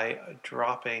by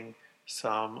dropping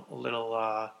some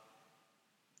little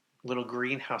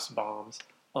greenhouse bombs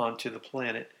onto the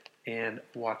planet and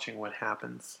watching what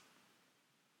happens.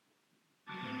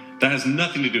 That has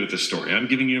nothing to do with this story. I'm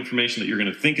giving you information that you're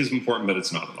going to think is important, but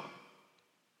it's not at all.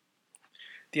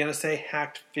 The NSA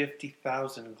hacked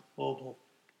 50,000 global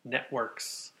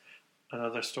networks.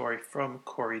 Another story from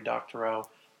Cory Doctorow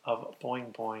of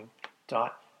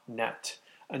boingboing.net.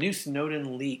 A new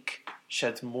Snowden leak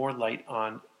sheds more light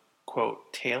on,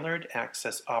 quote, tailored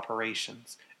access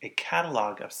operations, a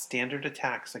catalog of standard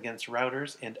attacks against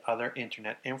routers and other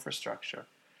internet infrastructure.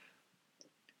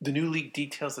 The new leak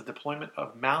details the deployment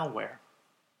of malware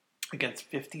against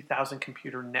 50,000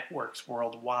 computer networks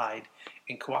worldwide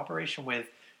in cooperation with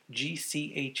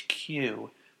GCHQ,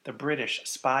 the British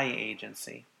spy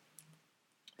agency.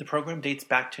 The program dates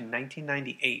back to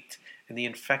 1998, and the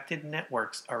infected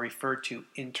networks are referred to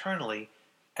internally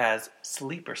as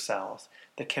sleeper cells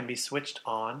that can be switched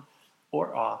on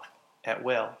or off at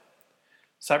will.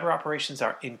 Cyber operations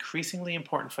are increasingly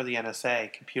important for the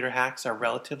NSA. Computer hacks are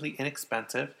relatively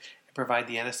inexpensive and provide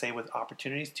the NSA with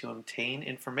opportunities to obtain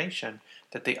information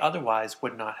that they otherwise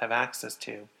would not have access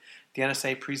to. The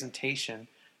NSA presentation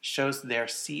shows their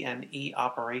CNE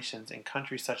operations in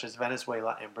countries such as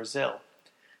Venezuela and Brazil.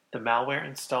 The malware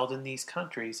installed in these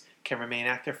countries can remain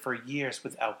active for years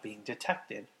without being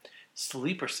detected.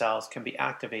 Sleeper cells can be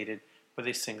activated with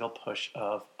a single push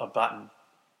of a button.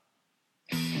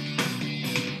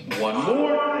 One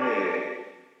more.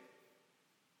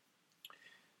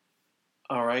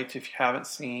 All right, if you haven't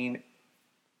seen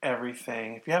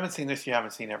everything, if you haven't seen this, you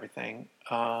haven't seen everything.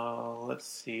 Let's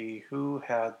see, who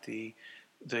had the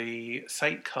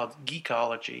site called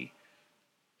Geekology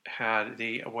had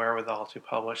the wherewithal to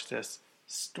publish this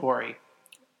story.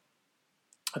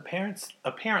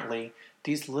 Apparently,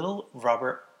 these little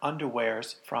rubber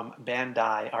underwears from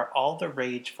Bandai are all the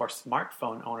rage for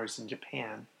smartphone owners in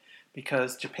Japan,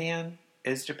 because Japan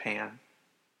is Japan,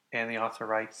 and the author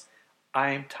writes, I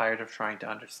am tired of trying to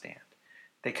understand.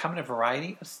 They come in a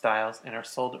variety of styles and are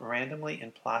sold randomly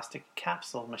in plastic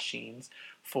capsule machines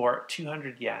for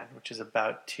 200 yen, which is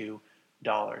about $2.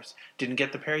 Didn't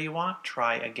get the pair you want?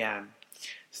 Try again.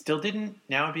 Still didn't?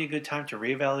 Now would be a good time to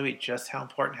reevaluate just how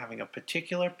important having a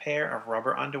particular pair of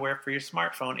rubber underwear for your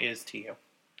smartphone is to you.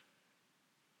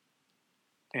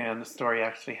 And the story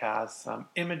actually has some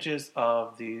images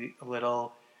of the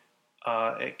little,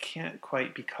 it can't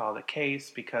quite be called a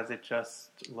case because it just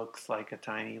looks like a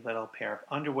tiny little pair of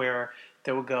underwear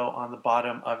that will go on the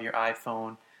bottom of your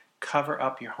iPhone, cover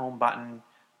up your home button,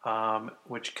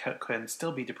 which can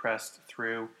still be depressed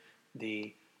through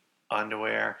the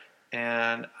underwear.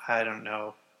 And I don't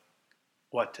know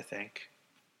what to think.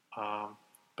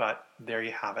 But there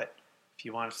you have it. If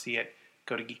you want to see it,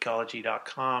 go to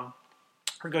geekology.com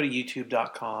or go to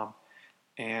youtube.com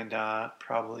and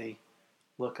probably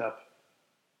look up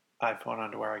iPhone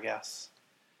underwear, I guess.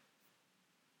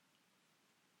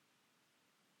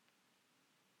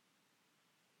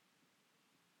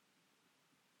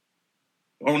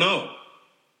 Oh no.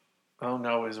 Oh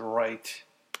no is right.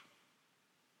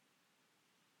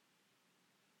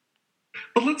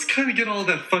 But let's kind of get all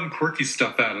that fun, quirky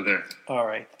stuff out of there. All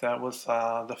right, that was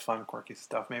the fun, quirky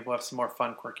stuff. Maybe we'll have some more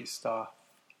fun, quirky stuff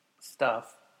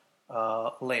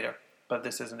later, but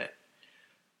this isn't it.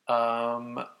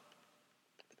 Tasneem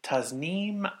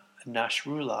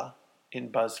Nasrullah in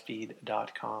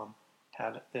BuzzFeed.com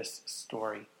had this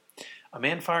story. A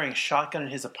man firing a shotgun in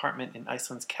his apartment in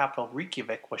Iceland's capital,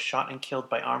 Reykjavik, was shot and killed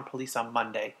by armed police on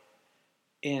Monday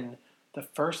in the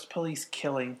first police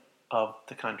killing of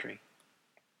the country.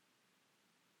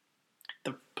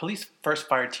 The police first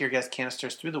fired tear gas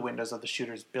canisters through the windows of the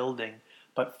shooter's building,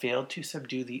 but failed to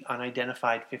subdue the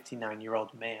unidentified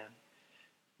 59-year-old man.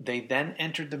 They then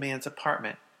entered the man's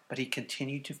apartment, but he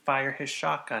continued to fire his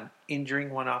shotgun,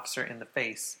 injuring one officer in the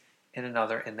face and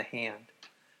another in the hand.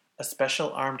 A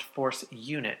special armed force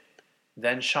unit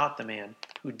then shot the man,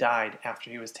 who died after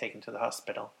he was taken to the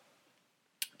hospital.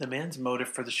 The man's motive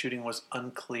for the shooting was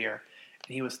unclear,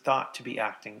 and he was thought to be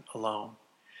acting alone.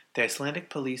 The Icelandic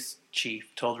police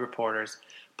chief told reporters,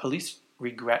 "Police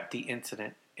regret the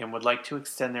incident and would like to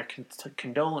extend their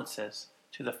condolences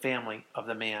to the family of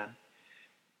the man."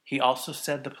 He also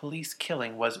said the police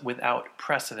killing was without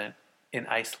precedent in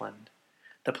Iceland.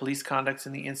 The police conduct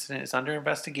in the incident is under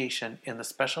investigation, and the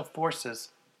special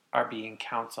forces are being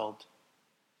counseled.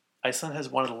 Iceland has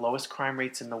one of the lowest crime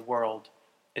rates in the world.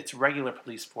 Its regular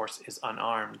police force is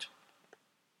unarmed.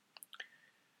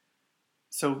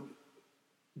 So,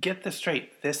 get this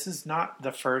straight. This is not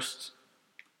the first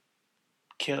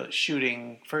fatal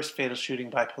shooting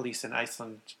by police in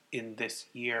Iceland in this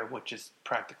year, which is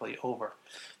practically over.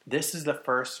 This is the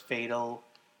first fatal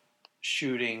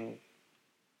shooting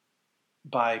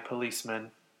by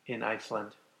policemen in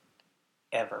Iceland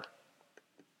ever.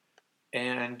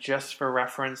 And just for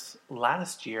reference,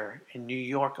 last year in New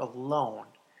York alone,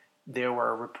 there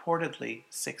were reportedly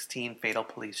 16 fatal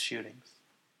police shootings.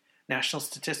 National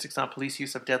statistics on police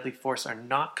use of deadly force are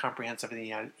not comprehensive in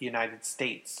the United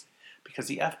States because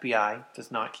the FBI does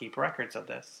not keep records of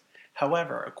this.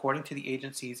 However, according to the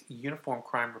agency's Uniform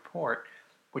Crime Report,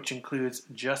 which includes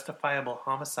justifiable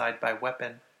homicide by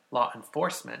weapon law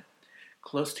enforcement,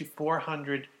 close to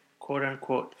 400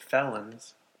 quote-unquote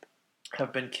felons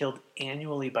have been killed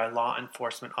annually by law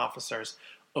enforcement officers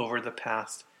over the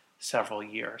past several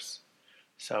years.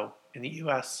 So, in the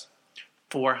U.S.,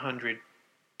 400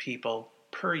 people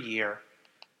per year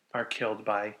are killed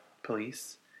by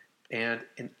police, and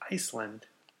in Iceland,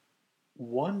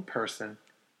 one person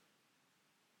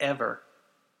ever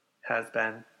has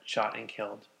been shot and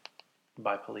killed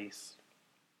by police.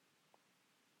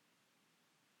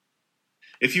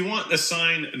 If you want a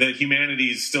sign that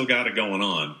humanity's still got it going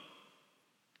on,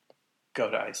 go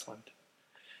to Iceland.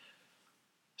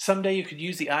 Someday you could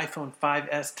use the iPhone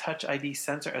 5S Touch ID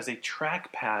sensor as a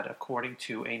trackpad, according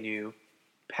to a new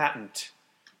patent.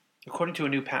 According to a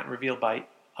new patent revealed by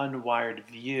Unwired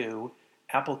View,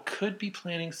 Apple could be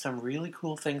planning some really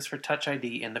cool things for Touch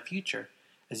ID in the future.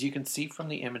 As you can see from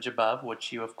the image above,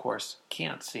 which you of course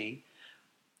can't see,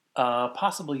 a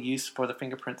possible use for the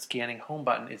fingerprint scanning home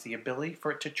button is the ability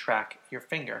for it to track your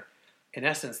finger. In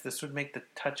essence, this would make the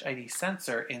Touch ID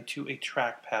sensor into a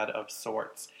trackpad of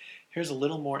sorts. Here's a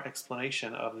little more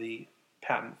explanation of the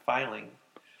patent filing.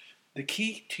 The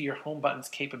key to your home button's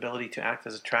capability to act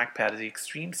as a trackpad is the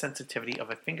extreme sensitivity of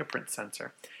a fingerprint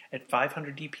sensor. At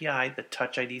 500 dpi, the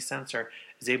Touch ID sensor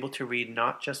is able to read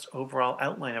not just overall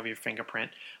outline of your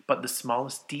fingerprint, but the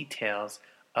smallest details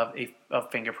of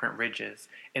fingerprint ridges,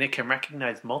 and it can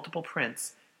recognize multiple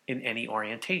prints in any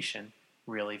orientation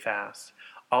really fast.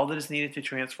 All that is needed to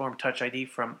transform Touch ID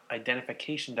from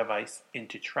identification device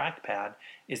into trackpad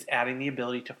is adding the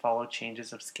ability to follow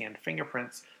changes of scanned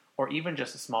fingerprints, or even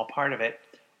just a small part of it,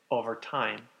 over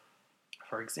time.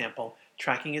 For example,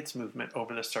 tracking its movement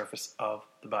over the surface of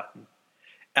the button.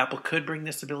 Apple could bring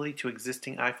this ability to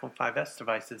existing iPhone 5S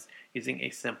devices using a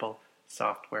simple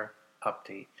software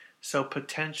update. So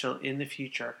potential in the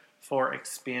future for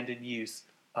expanded use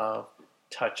of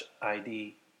Touch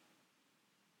ID.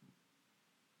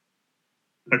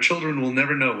 Our children will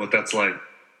never know what that's like.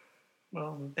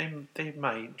 Well, they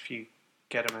might if you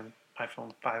get them an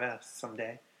iPhone 5S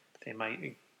someday. They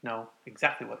might know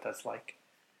exactly what that's like.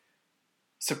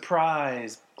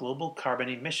 Surprise! Global carbon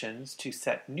emissions to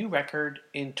set new record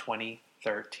in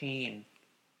 2013.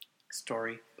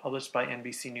 Story published by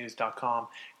NBCnews.com.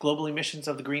 Global emissions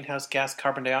of the greenhouse gas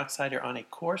carbon dioxide are on a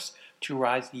course to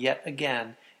rise yet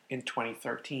again in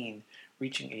 2013,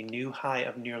 reaching a new high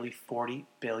of nearly 40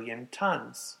 billion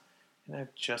tons. And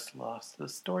I've just lost the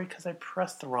story because I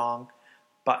pressed the wrong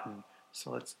button.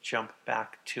 So let's jump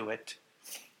back to it.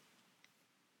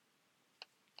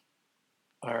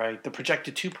 All right, the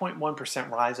projected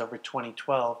 2.1% rise over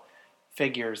 2012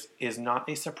 figures is not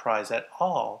a surprise at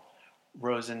all.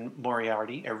 Rosen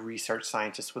Moriarty, a research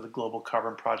scientist with the Global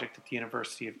Carbon Project at the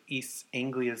University of East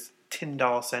Anglia's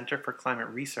Tyndall Center for Climate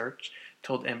Research,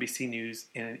 told NBC News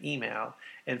in an email.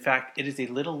 In fact, it is a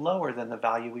little lower than the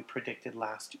value we predicted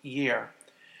last year.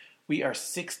 We are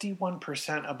 61%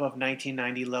 above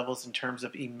 1990 levels in terms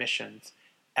of emissions.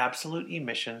 Absolute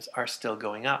emissions are still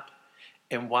going up.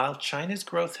 And while China's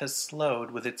growth has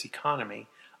slowed with its economy,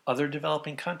 other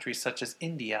developing countries such as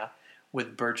India,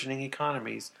 with burgeoning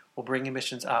economies, will bring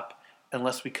emissions up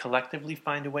unless we collectively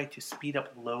find a way to speed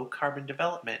up low-carbon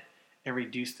development and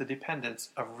reduce the dependence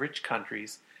of rich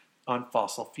countries on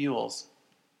fossil fuels.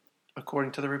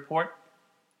 According to the report,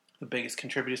 the biggest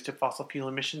contributors to fossil fuel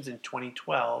emissions in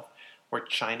 2012 were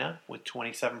China with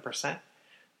 27%,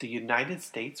 the United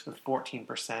States with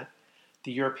 14%,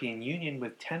 the European Union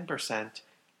with 10%,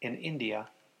 and India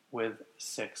with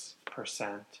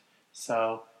 6%.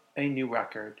 So a new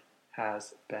record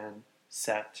has been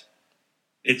set.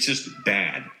 It's just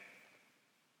bad.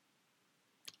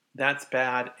 That's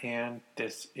bad, and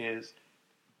this is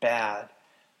bad.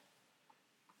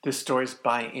 This story is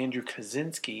by Andrew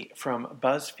Kaczynski from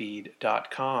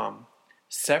BuzzFeed.com.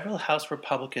 Several House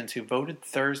Republicans who voted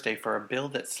Thursday for a bill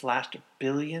that slashed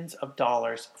billions of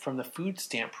dollars from the food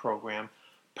stamp program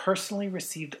personally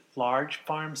received large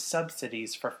farm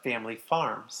subsidies for family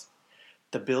farms.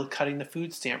 The bill cutting the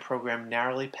food stamp program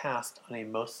narrowly passed on a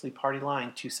mostly party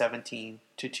line 217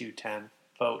 to 210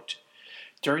 vote.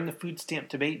 During the food stamp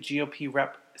debate, GOP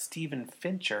Rep. Stephen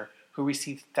Fincher, who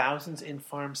received thousands in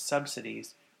farm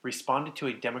subsidies, responded to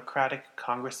a Democratic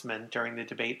congressman during the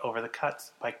debate over the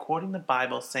cuts by quoting the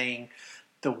Bible saying,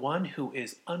 "The one who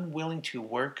is unwilling to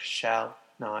work shall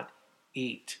not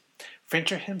eat."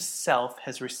 Fincher himself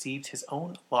has received his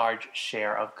own large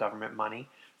share of government money.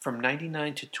 From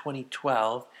 1999 to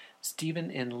 2012, Stephen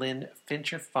and Lynn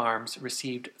Fincher Farms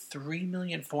received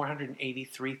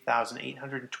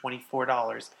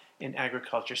 $3,483,824 in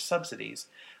agriculture subsidies.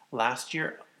 Last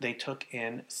year, they took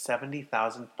in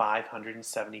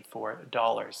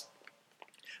 $70,574.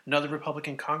 Another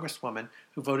Republican congresswoman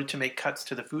who voted to make cuts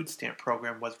to the food stamp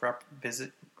program was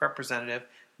Representative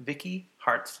Vicky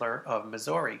Hartzler of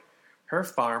Missouri. Her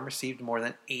farm received more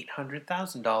than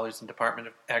 $800,000 in Department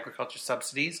of Agriculture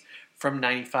subsidies from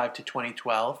 1995 to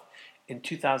 2012. In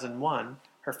 2001,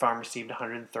 her farm received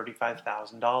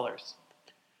 $135,000.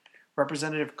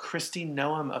 Representative Kristi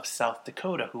Noem of South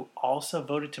Dakota, who also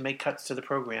voted to make cuts to the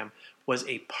program, was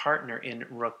a partner in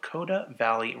Rokota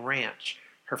Valley Ranch,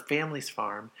 her family's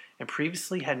farm, and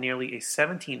previously had nearly a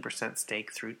 17%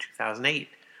 stake through 2008.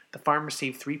 The farm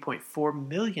received $3.4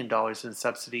 million in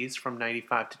subsidies from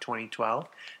 1995 to 2012.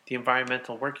 The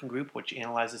Environmental Working Group, which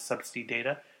analyzes subsidy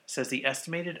data, says the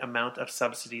estimated amount of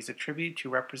subsidies attributed to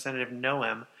Representative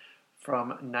Noem from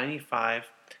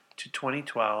 1995 to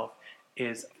 2012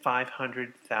 is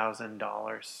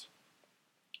 $500,000.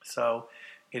 So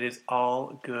it is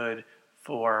all good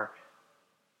for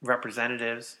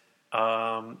representatives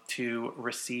to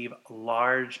receive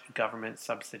large government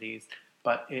subsidies,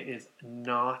 but it is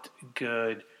not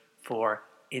good for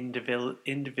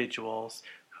individuals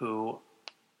who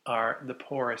are the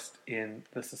poorest in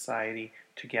the society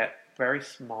to get very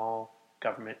small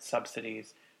government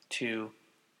subsidies to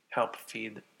help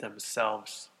feed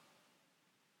themselves.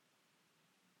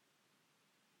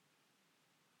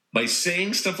 By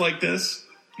saying stuff like this,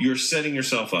 you're setting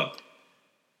yourself up.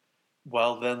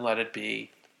 Well, then let it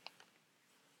be.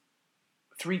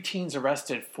 3 teens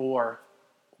arrested for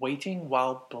waiting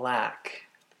while black.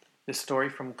 This story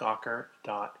from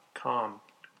Gawker.com.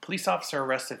 Police officer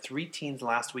arrested 3 teens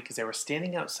last week as they were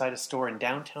standing outside a store in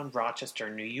downtown Rochester,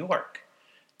 New York.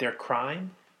 Their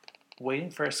crime? Waiting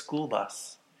for a school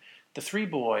bus. The 3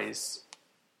 boys,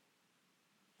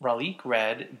 Raleek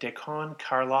Red, Decon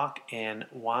Carlock, and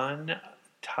Juan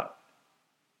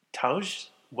Tauj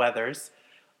Weathers,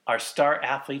 are star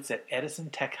athletes at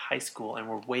Edison Tech High School and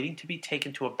were waiting to be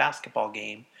taken to a basketball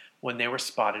game when they were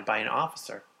spotted by an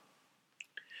officer.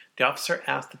 The officer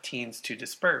asked the teens to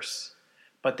disperse,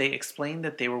 but they explained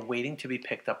that they were waiting to be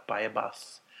picked up by a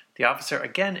bus. The officer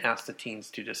again asked the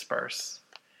teens to disperse.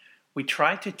 "We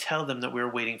tried to tell them that we were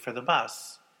waiting for the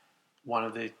bus," one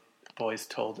of the boys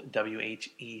told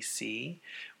WHEC.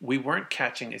 "We weren't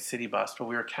catching a city bus, but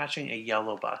we were catching a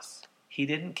yellow bus. He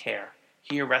didn't care.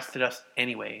 He arrested us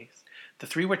anyways." The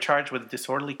three were charged with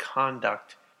disorderly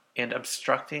conduct and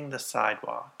obstructing the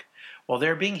sidewalk. While they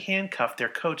were being handcuffed, their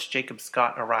coach, Jacob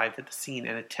Scott, arrived at the scene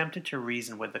and attempted to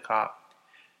reason with the cop.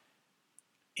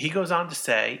 He goes on to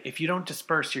say, "If you don't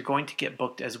disperse, you're going to get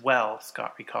booked as well,"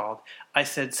 Scott recalled. "I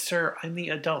said, 'Sir, I'm the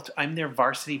adult. I'm their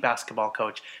varsity basketball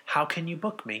coach. How can you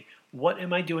book me? What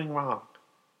am I doing wrong?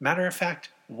 Matter of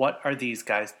fact, what are these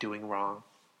guys doing wrong?'"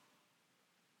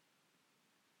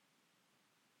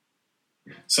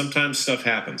 Sometimes stuff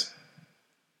happens.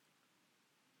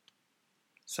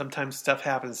 Sometimes stuff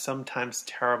happens. Sometimes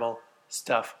terrible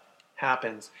stuff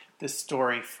happens. This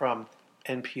story from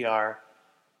NPR.org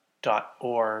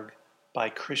by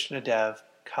Krishnadev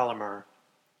Kalamur.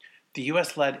 The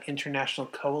U.S.-led international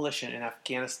coalition in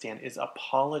Afghanistan is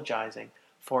apologizing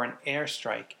for an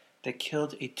airstrike that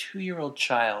killed a 2-year-old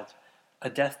child, a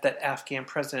death that Afghan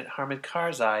President Hamid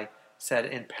Karzai said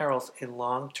imperils a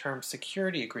long-term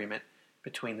security agreement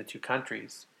between the two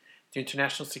countries. The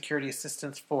International Security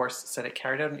Assistance Force said it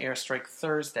carried out an airstrike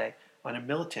Thursday on a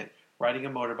militant riding a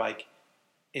motorbike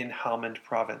in Helmand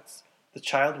province. The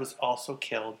child was also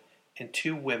killed, and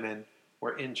 2 women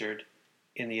were injured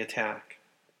in the attack.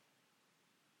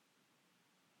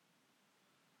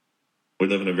 We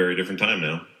live in a very different time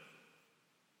now.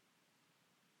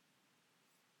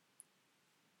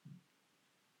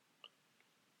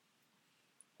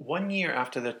 One year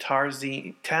after the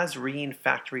Tazreen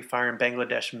factory fire in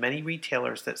Bangladesh, many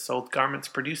retailers that sold garments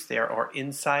produced there or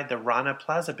inside the Rana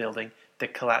Plaza building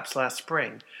that collapsed last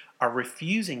spring are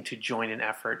refusing to join an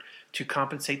effort to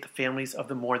compensate the families of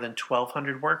the more than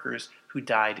 1,200 workers who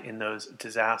died in those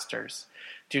disasters.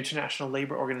 The International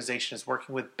Labor Organization is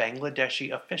working with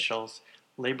Bangladeshi officials,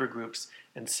 labor groups,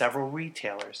 and several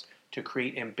retailers to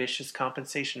create ambitious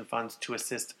compensation funds to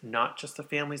assist not just the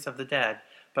families of the dead,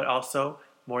 but also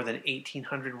more than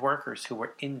 1,800 workers who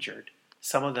were injured,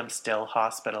 some of them still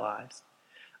hospitalized.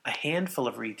 A handful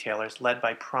of retailers, led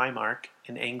by Primark,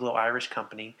 an Anglo-Irish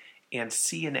company, and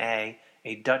C&A,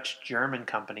 a Dutch-German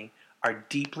company, are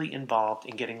deeply involved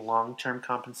in getting long-term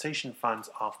compensation funds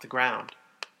off the ground.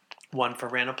 One for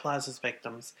Rana Plaza's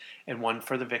victims, and one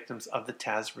for the victims of the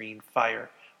Tazreen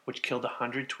fire, which killed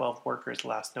 112 workers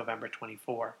last November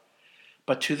 24.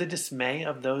 But to the dismay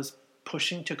of those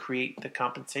pushing to create the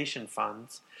compensation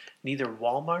funds, neither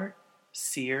Walmart,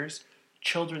 Sears,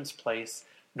 Children's Place,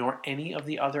 nor any of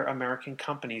the other American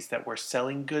companies that were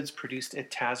selling goods produced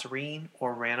at Tazreen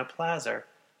or Rana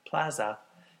Plaza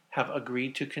have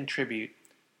agreed to contribute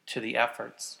to the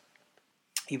efforts.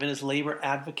 Even as labor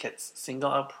advocates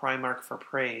single out Primark for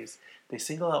praise, they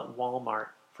single out Walmart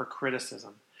for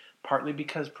criticism, partly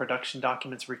because production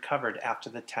documents recovered after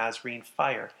the Tazreen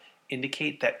fire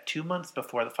indicate that 2 months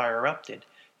before the fire erupted,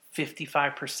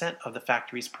 55% of the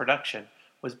factory's production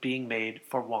was being made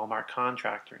for Walmart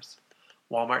contractors.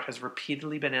 Walmart has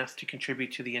repeatedly been asked to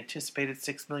contribute to the anticipated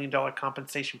 $6 million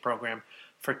compensation program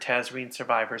for Tazreen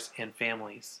survivors and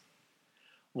families.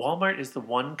 Walmart is the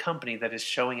one company that is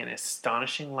showing an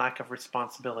astonishing lack of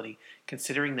responsibility,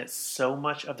 considering that so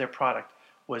much of their product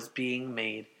was being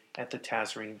made at the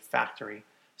Tazreen factory,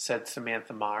 said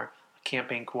Samantha Marr,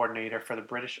 campaign coordinator for the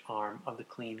British arm of the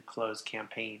Clean Clothes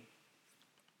campaign.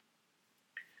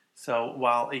 So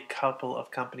while a couple of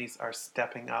companies are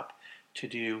stepping up to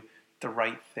do the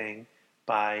right thing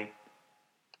by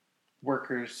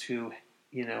workers who,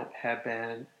 have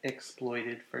been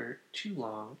exploited for too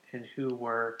long and who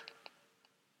were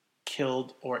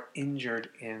killed or injured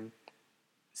in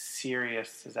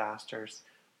serious disasters,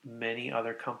 many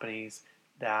other companies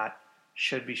that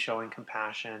should be showing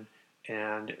compassion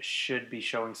and should be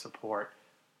showing support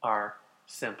are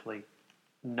simply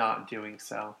not doing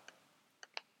so.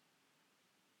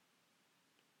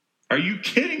 Are you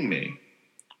kidding me?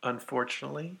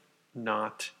 Unfortunately,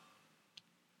 not.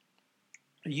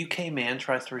 A UK man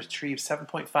tries to retrieve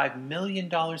 $7.5 million in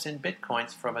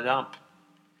bitcoins from a dump.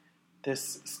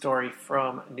 This story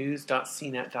from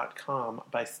news.cnet.com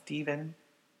by Stephen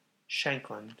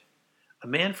Shankland. A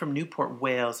man from Newport,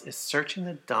 Wales is searching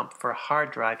the dump for a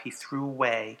hard drive he threw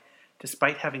away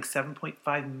despite having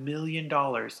 $7.5 million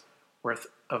worth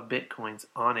of bitcoins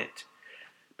on it.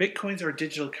 Bitcoins are a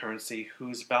digital currency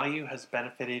whose value has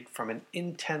benefited from an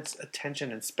intense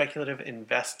attention and speculative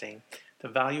investing. The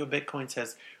value of bitcoins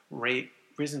has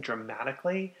risen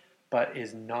dramatically, but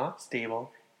is not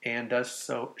stable and does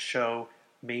so show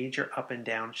major up and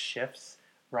down shifts,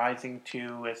 rising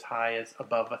to as high as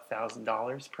above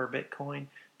 $1,000 per Bitcoin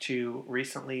to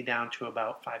recently down to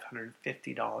about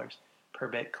 $550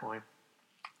 per Bitcoin.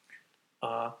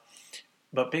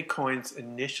 But Bitcoins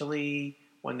initially,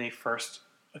 when they first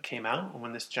came out,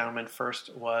 when this gentleman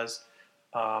first was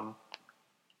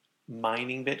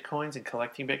mining Bitcoins and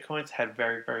collecting Bitcoins, had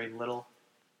very, very little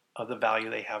of the value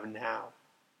they have now.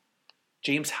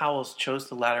 James Howells chose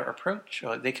the latter approach.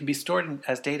 They can be stored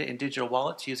as data in digital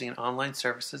wallets using online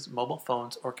services, mobile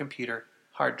phones, or computer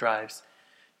hard drives.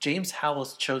 James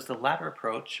Howells chose the latter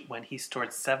approach when he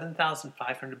stored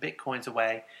 7,500 Bitcoins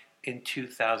away in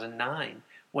 2009,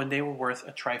 when they were worth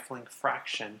a trifling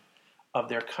fraction of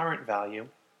their current value,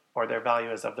 or their value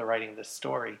as of the writing of this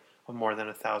story, of more than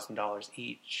 $1,000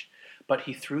 each. But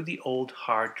he threw the old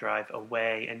hard drive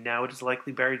away, and now it is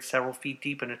likely buried several feet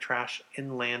deep in a trash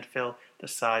in landfill the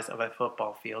size of a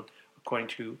football field, according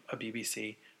to a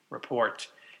BBC report.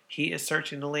 He is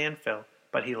searching the landfill,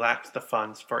 but he lacks the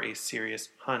funds for a serious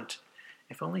hunt.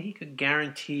 If only he could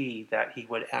guarantee that he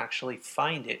would actually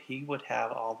find it, he would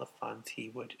have all the funds he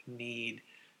would need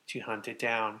to hunt it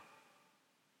down.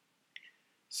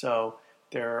 So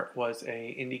there was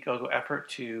a Indiegogo effort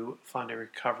to fund a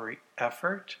recovery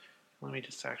effort. Let me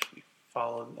just actually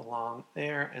follow along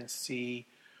there and see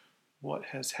what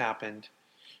has happened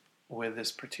with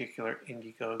this particular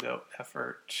Indiegogo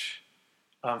effort.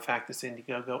 In fact, this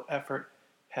Indiegogo effort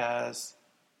has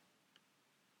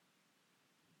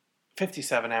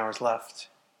 57 hours left,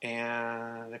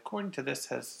 and according to this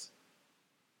has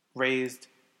raised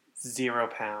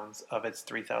 £0 of its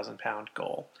 3,000 pound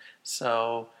goal.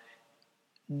 So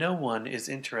no one is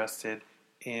interested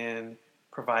in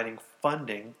providing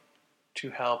funding to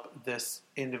help this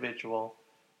individual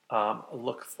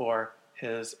look for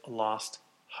his lost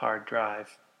hard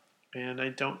drive. And I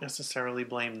don't necessarily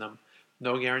blame them.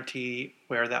 No guarantee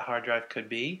where that hard drive could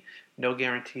be. No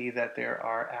guarantee that there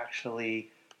are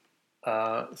actually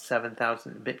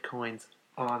 7,000 Bitcoins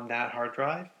on that hard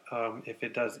drive, if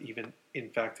it does even in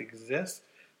fact exist.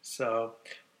 So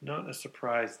not a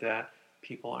surprise that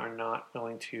people are not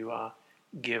willing to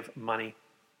give money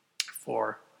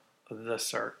for the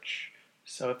search.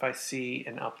 So if I see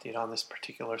an update on this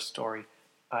particular story,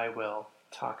 I will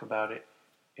talk about it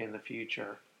in the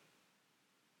future.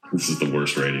 This is the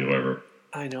worst radio ever.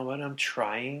 I know, but I'm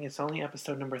trying. It's only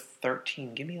episode number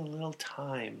 13. Give me a little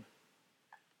time.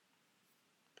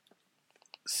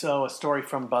 So a story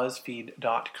from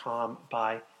BuzzFeed.com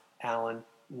by Alan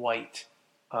White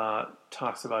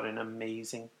talks about an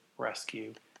amazing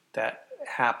rescue that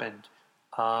happened.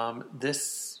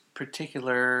 This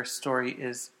particular story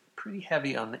is pretty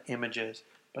heavy on the images,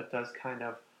 but does kind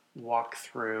of walk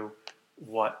through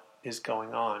what is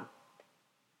going on.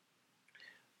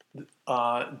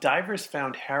 Divers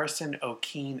found Harrison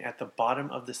O'Keefe at the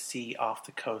bottom of the sea off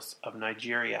the coast of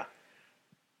Nigeria.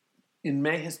 In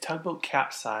May, his tugboat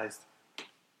capsized.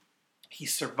 He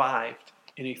survived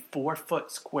in a 4-foot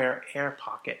square air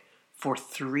pocket for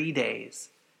 3 days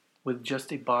with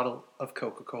just a bottle of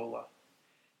Coca-Cola.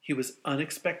 He was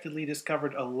unexpectedly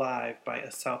discovered alive by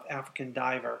a South African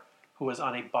diver who was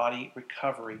on a body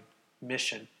recovery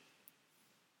mission.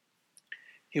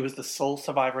 He was the sole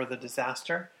survivor of the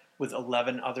disaster, with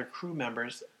 11 other crew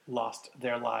members lost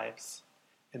their lives.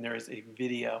 And there is a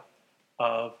video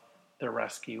of the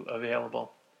rescue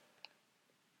available.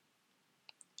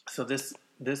 So this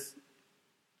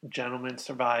gentleman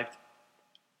survived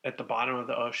at the bottom of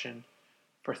the ocean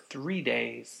for 3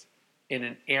 days in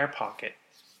an air pocket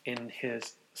in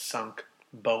his sunk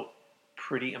boat.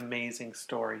 Pretty amazing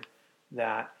story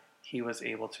that he was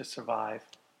able to survive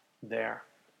there.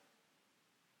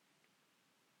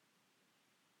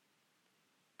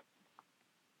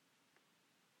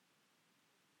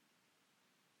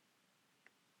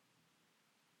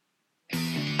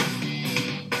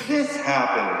 This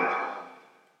happened.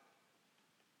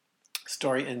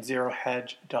 Story in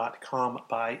ZeroHedge.com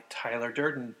by Tyler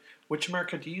Durden. Which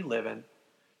America do you live in?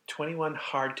 21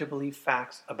 hard-to-believe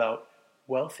facts about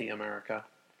wealthy America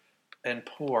and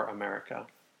poor America.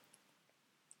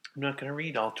 I'm not going to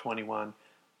read all 21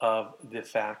 of the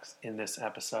facts in this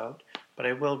episode, but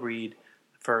I will read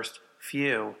the first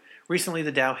few. Recently,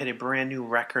 the Dow hit a brand new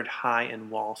record high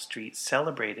and Wall Street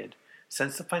celebrated.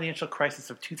 Since the financial crisis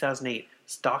of 2008,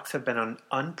 stocks have been on an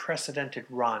unprecedented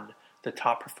run. The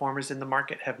top performers in the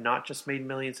market have not just made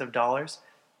millions of dollars,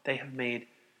 they have made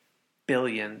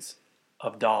billions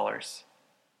of dollars.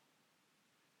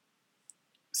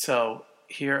 So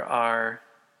here are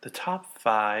the top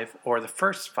 5, or the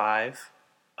first 5,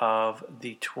 of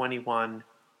the 21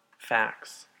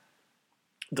 facts.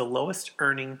 The lowest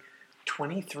earning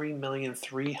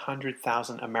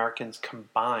 23,300,000 Americans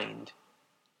combined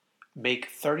make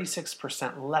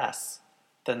 36% less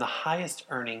than the highest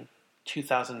earning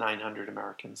 2,900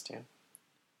 Americans do.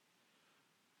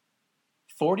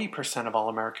 40% of all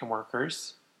American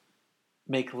workers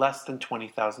make less than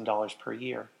 $20,000 per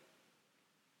year.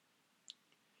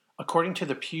 According to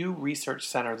the Pew Research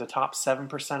Center, the top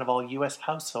 7% of all U.S.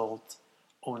 households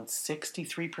own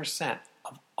 63%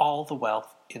 of all the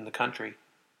wealth in the country.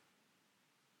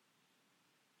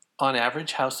 On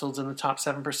average, households in the top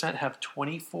 7% have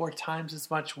 24 times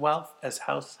as much wealth as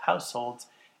households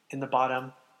in the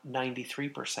bottom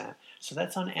 93%. So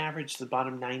that's on average the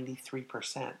bottom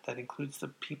 93%. That includes the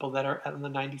people that are in the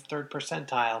 93rd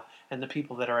percentile and the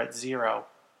people that are at zero.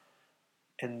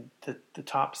 And the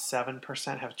top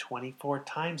 7% have 24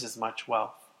 times as much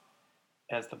wealth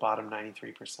as the bottom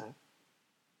 93%.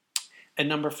 And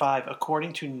number 5,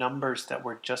 according to numbers that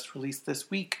were just released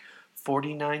this week,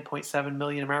 49.7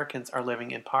 million Americans are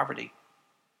living in poverty.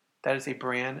 That is a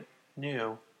brand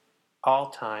new,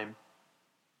 all-time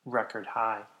record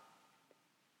high.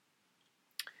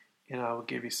 And I will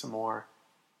give you some more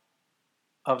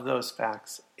of those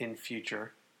facts in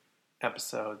future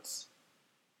episodes.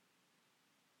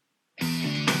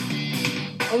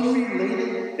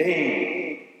 Unrelated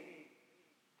thing.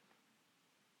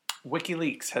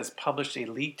 WikiLeaks has published a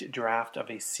leaked draft of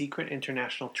a secret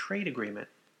international trade agreement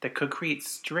that could create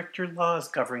stricter laws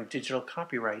governing digital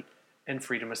copyright and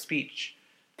freedom of speech.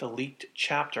 The leaked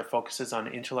chapter focuses on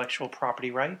intellectual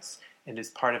property rights and is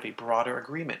part of a broader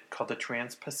agreement called the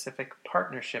Trans-Pacific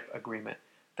Partnership Agreement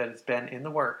that has been in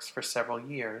the works for several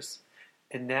years,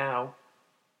 and now,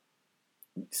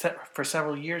 for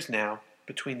several years now,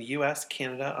 between the U.S.,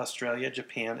 Canada, Australia,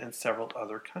 Japan, and several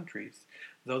other countries.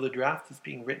 Though the draft is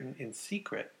being written in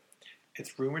secret,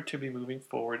 it's rumored to be moving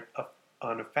forward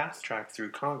on a fast track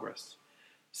through Congress.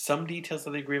 Some details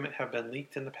of the agreement have been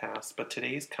leaked in the past, but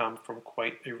today's come from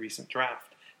quite a recent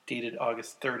draft, dated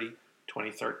August 30,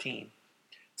 2013.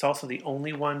 It's also the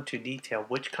only one to detail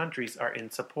which countries are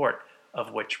in support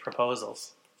of which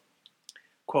proposals.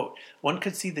 Quote, one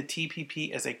could see the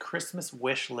TPP as a Christmas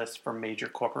wish list for major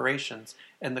corporations,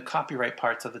 and the copyright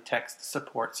parts of the text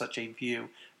support such a view,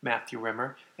 Matthew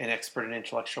Rimmer, an expert in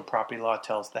intellectual property law,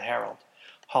 tells the Herald.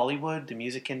 Hollywood, the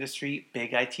music industry,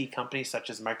 big IT companies such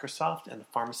as Microsoft, and the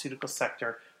pharmaceutical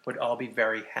sector would all be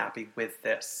very happy with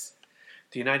this.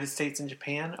 The United States and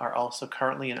Japan are also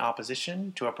currently in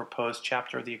opposition to a proposed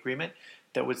chapter of the agreement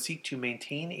that would seek to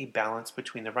maintain a balance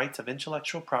between the rights of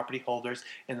intellectual property holders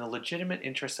and the legitimate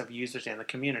interests of users and the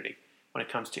community when it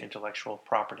comes to intellectual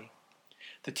property.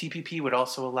 The TPP would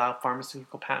also allow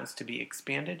pharmaceutical patents to be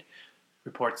expanded,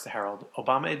 reports the Herald.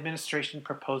 Obama administration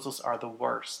proposals are the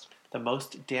worst, the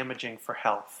most damaging for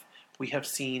health. We have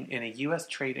seen in a U.S.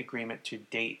 trade agreement to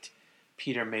date,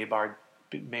 Peter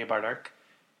Maybardak,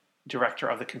 director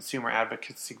of the consumer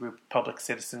advocacy group Public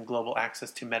Citizen Global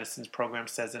Access to Medicines Program,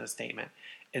 says in a statement,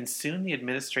 and soon the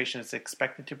administration is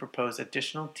expected to propose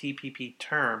additional TPP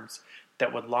terms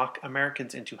that would lock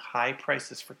Americans into high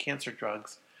prices for cancer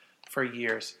drugs for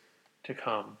years to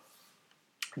come.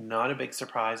 Not a big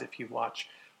surprise if you watch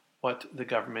what the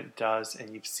government does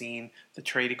and you've seen the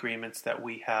trade agreements that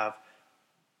we have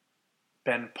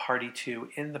been party to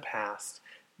in the past.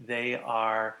 They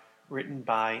are written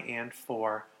by and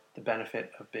for the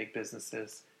benefit of big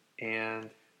businesses and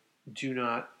do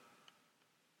not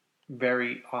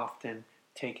very often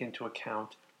take into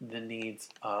account the needs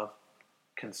of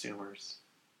consumers.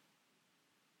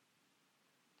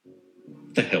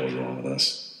 What the hell is wrong with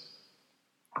us?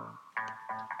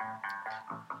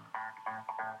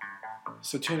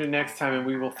 So tune in next time and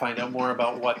we will find out more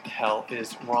about what the hell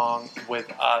is wrong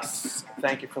with us.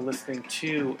 Thank you for listening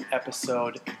to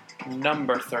episode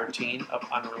number 13 of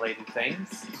Unrelated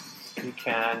Things. You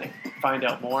can find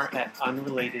out more at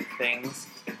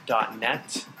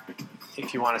unrelatedthings.net.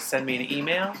 If you want to send me an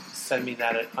email, send me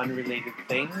that at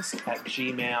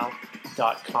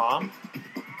unrelatedthings@gmail.com.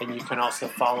 And you can also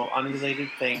follow Unrelated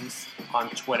Things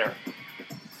on Twitter.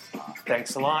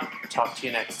 Thanks a lot. Talk to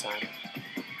you next time.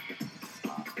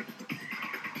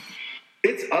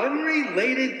 It's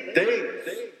Unrelated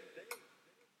Things.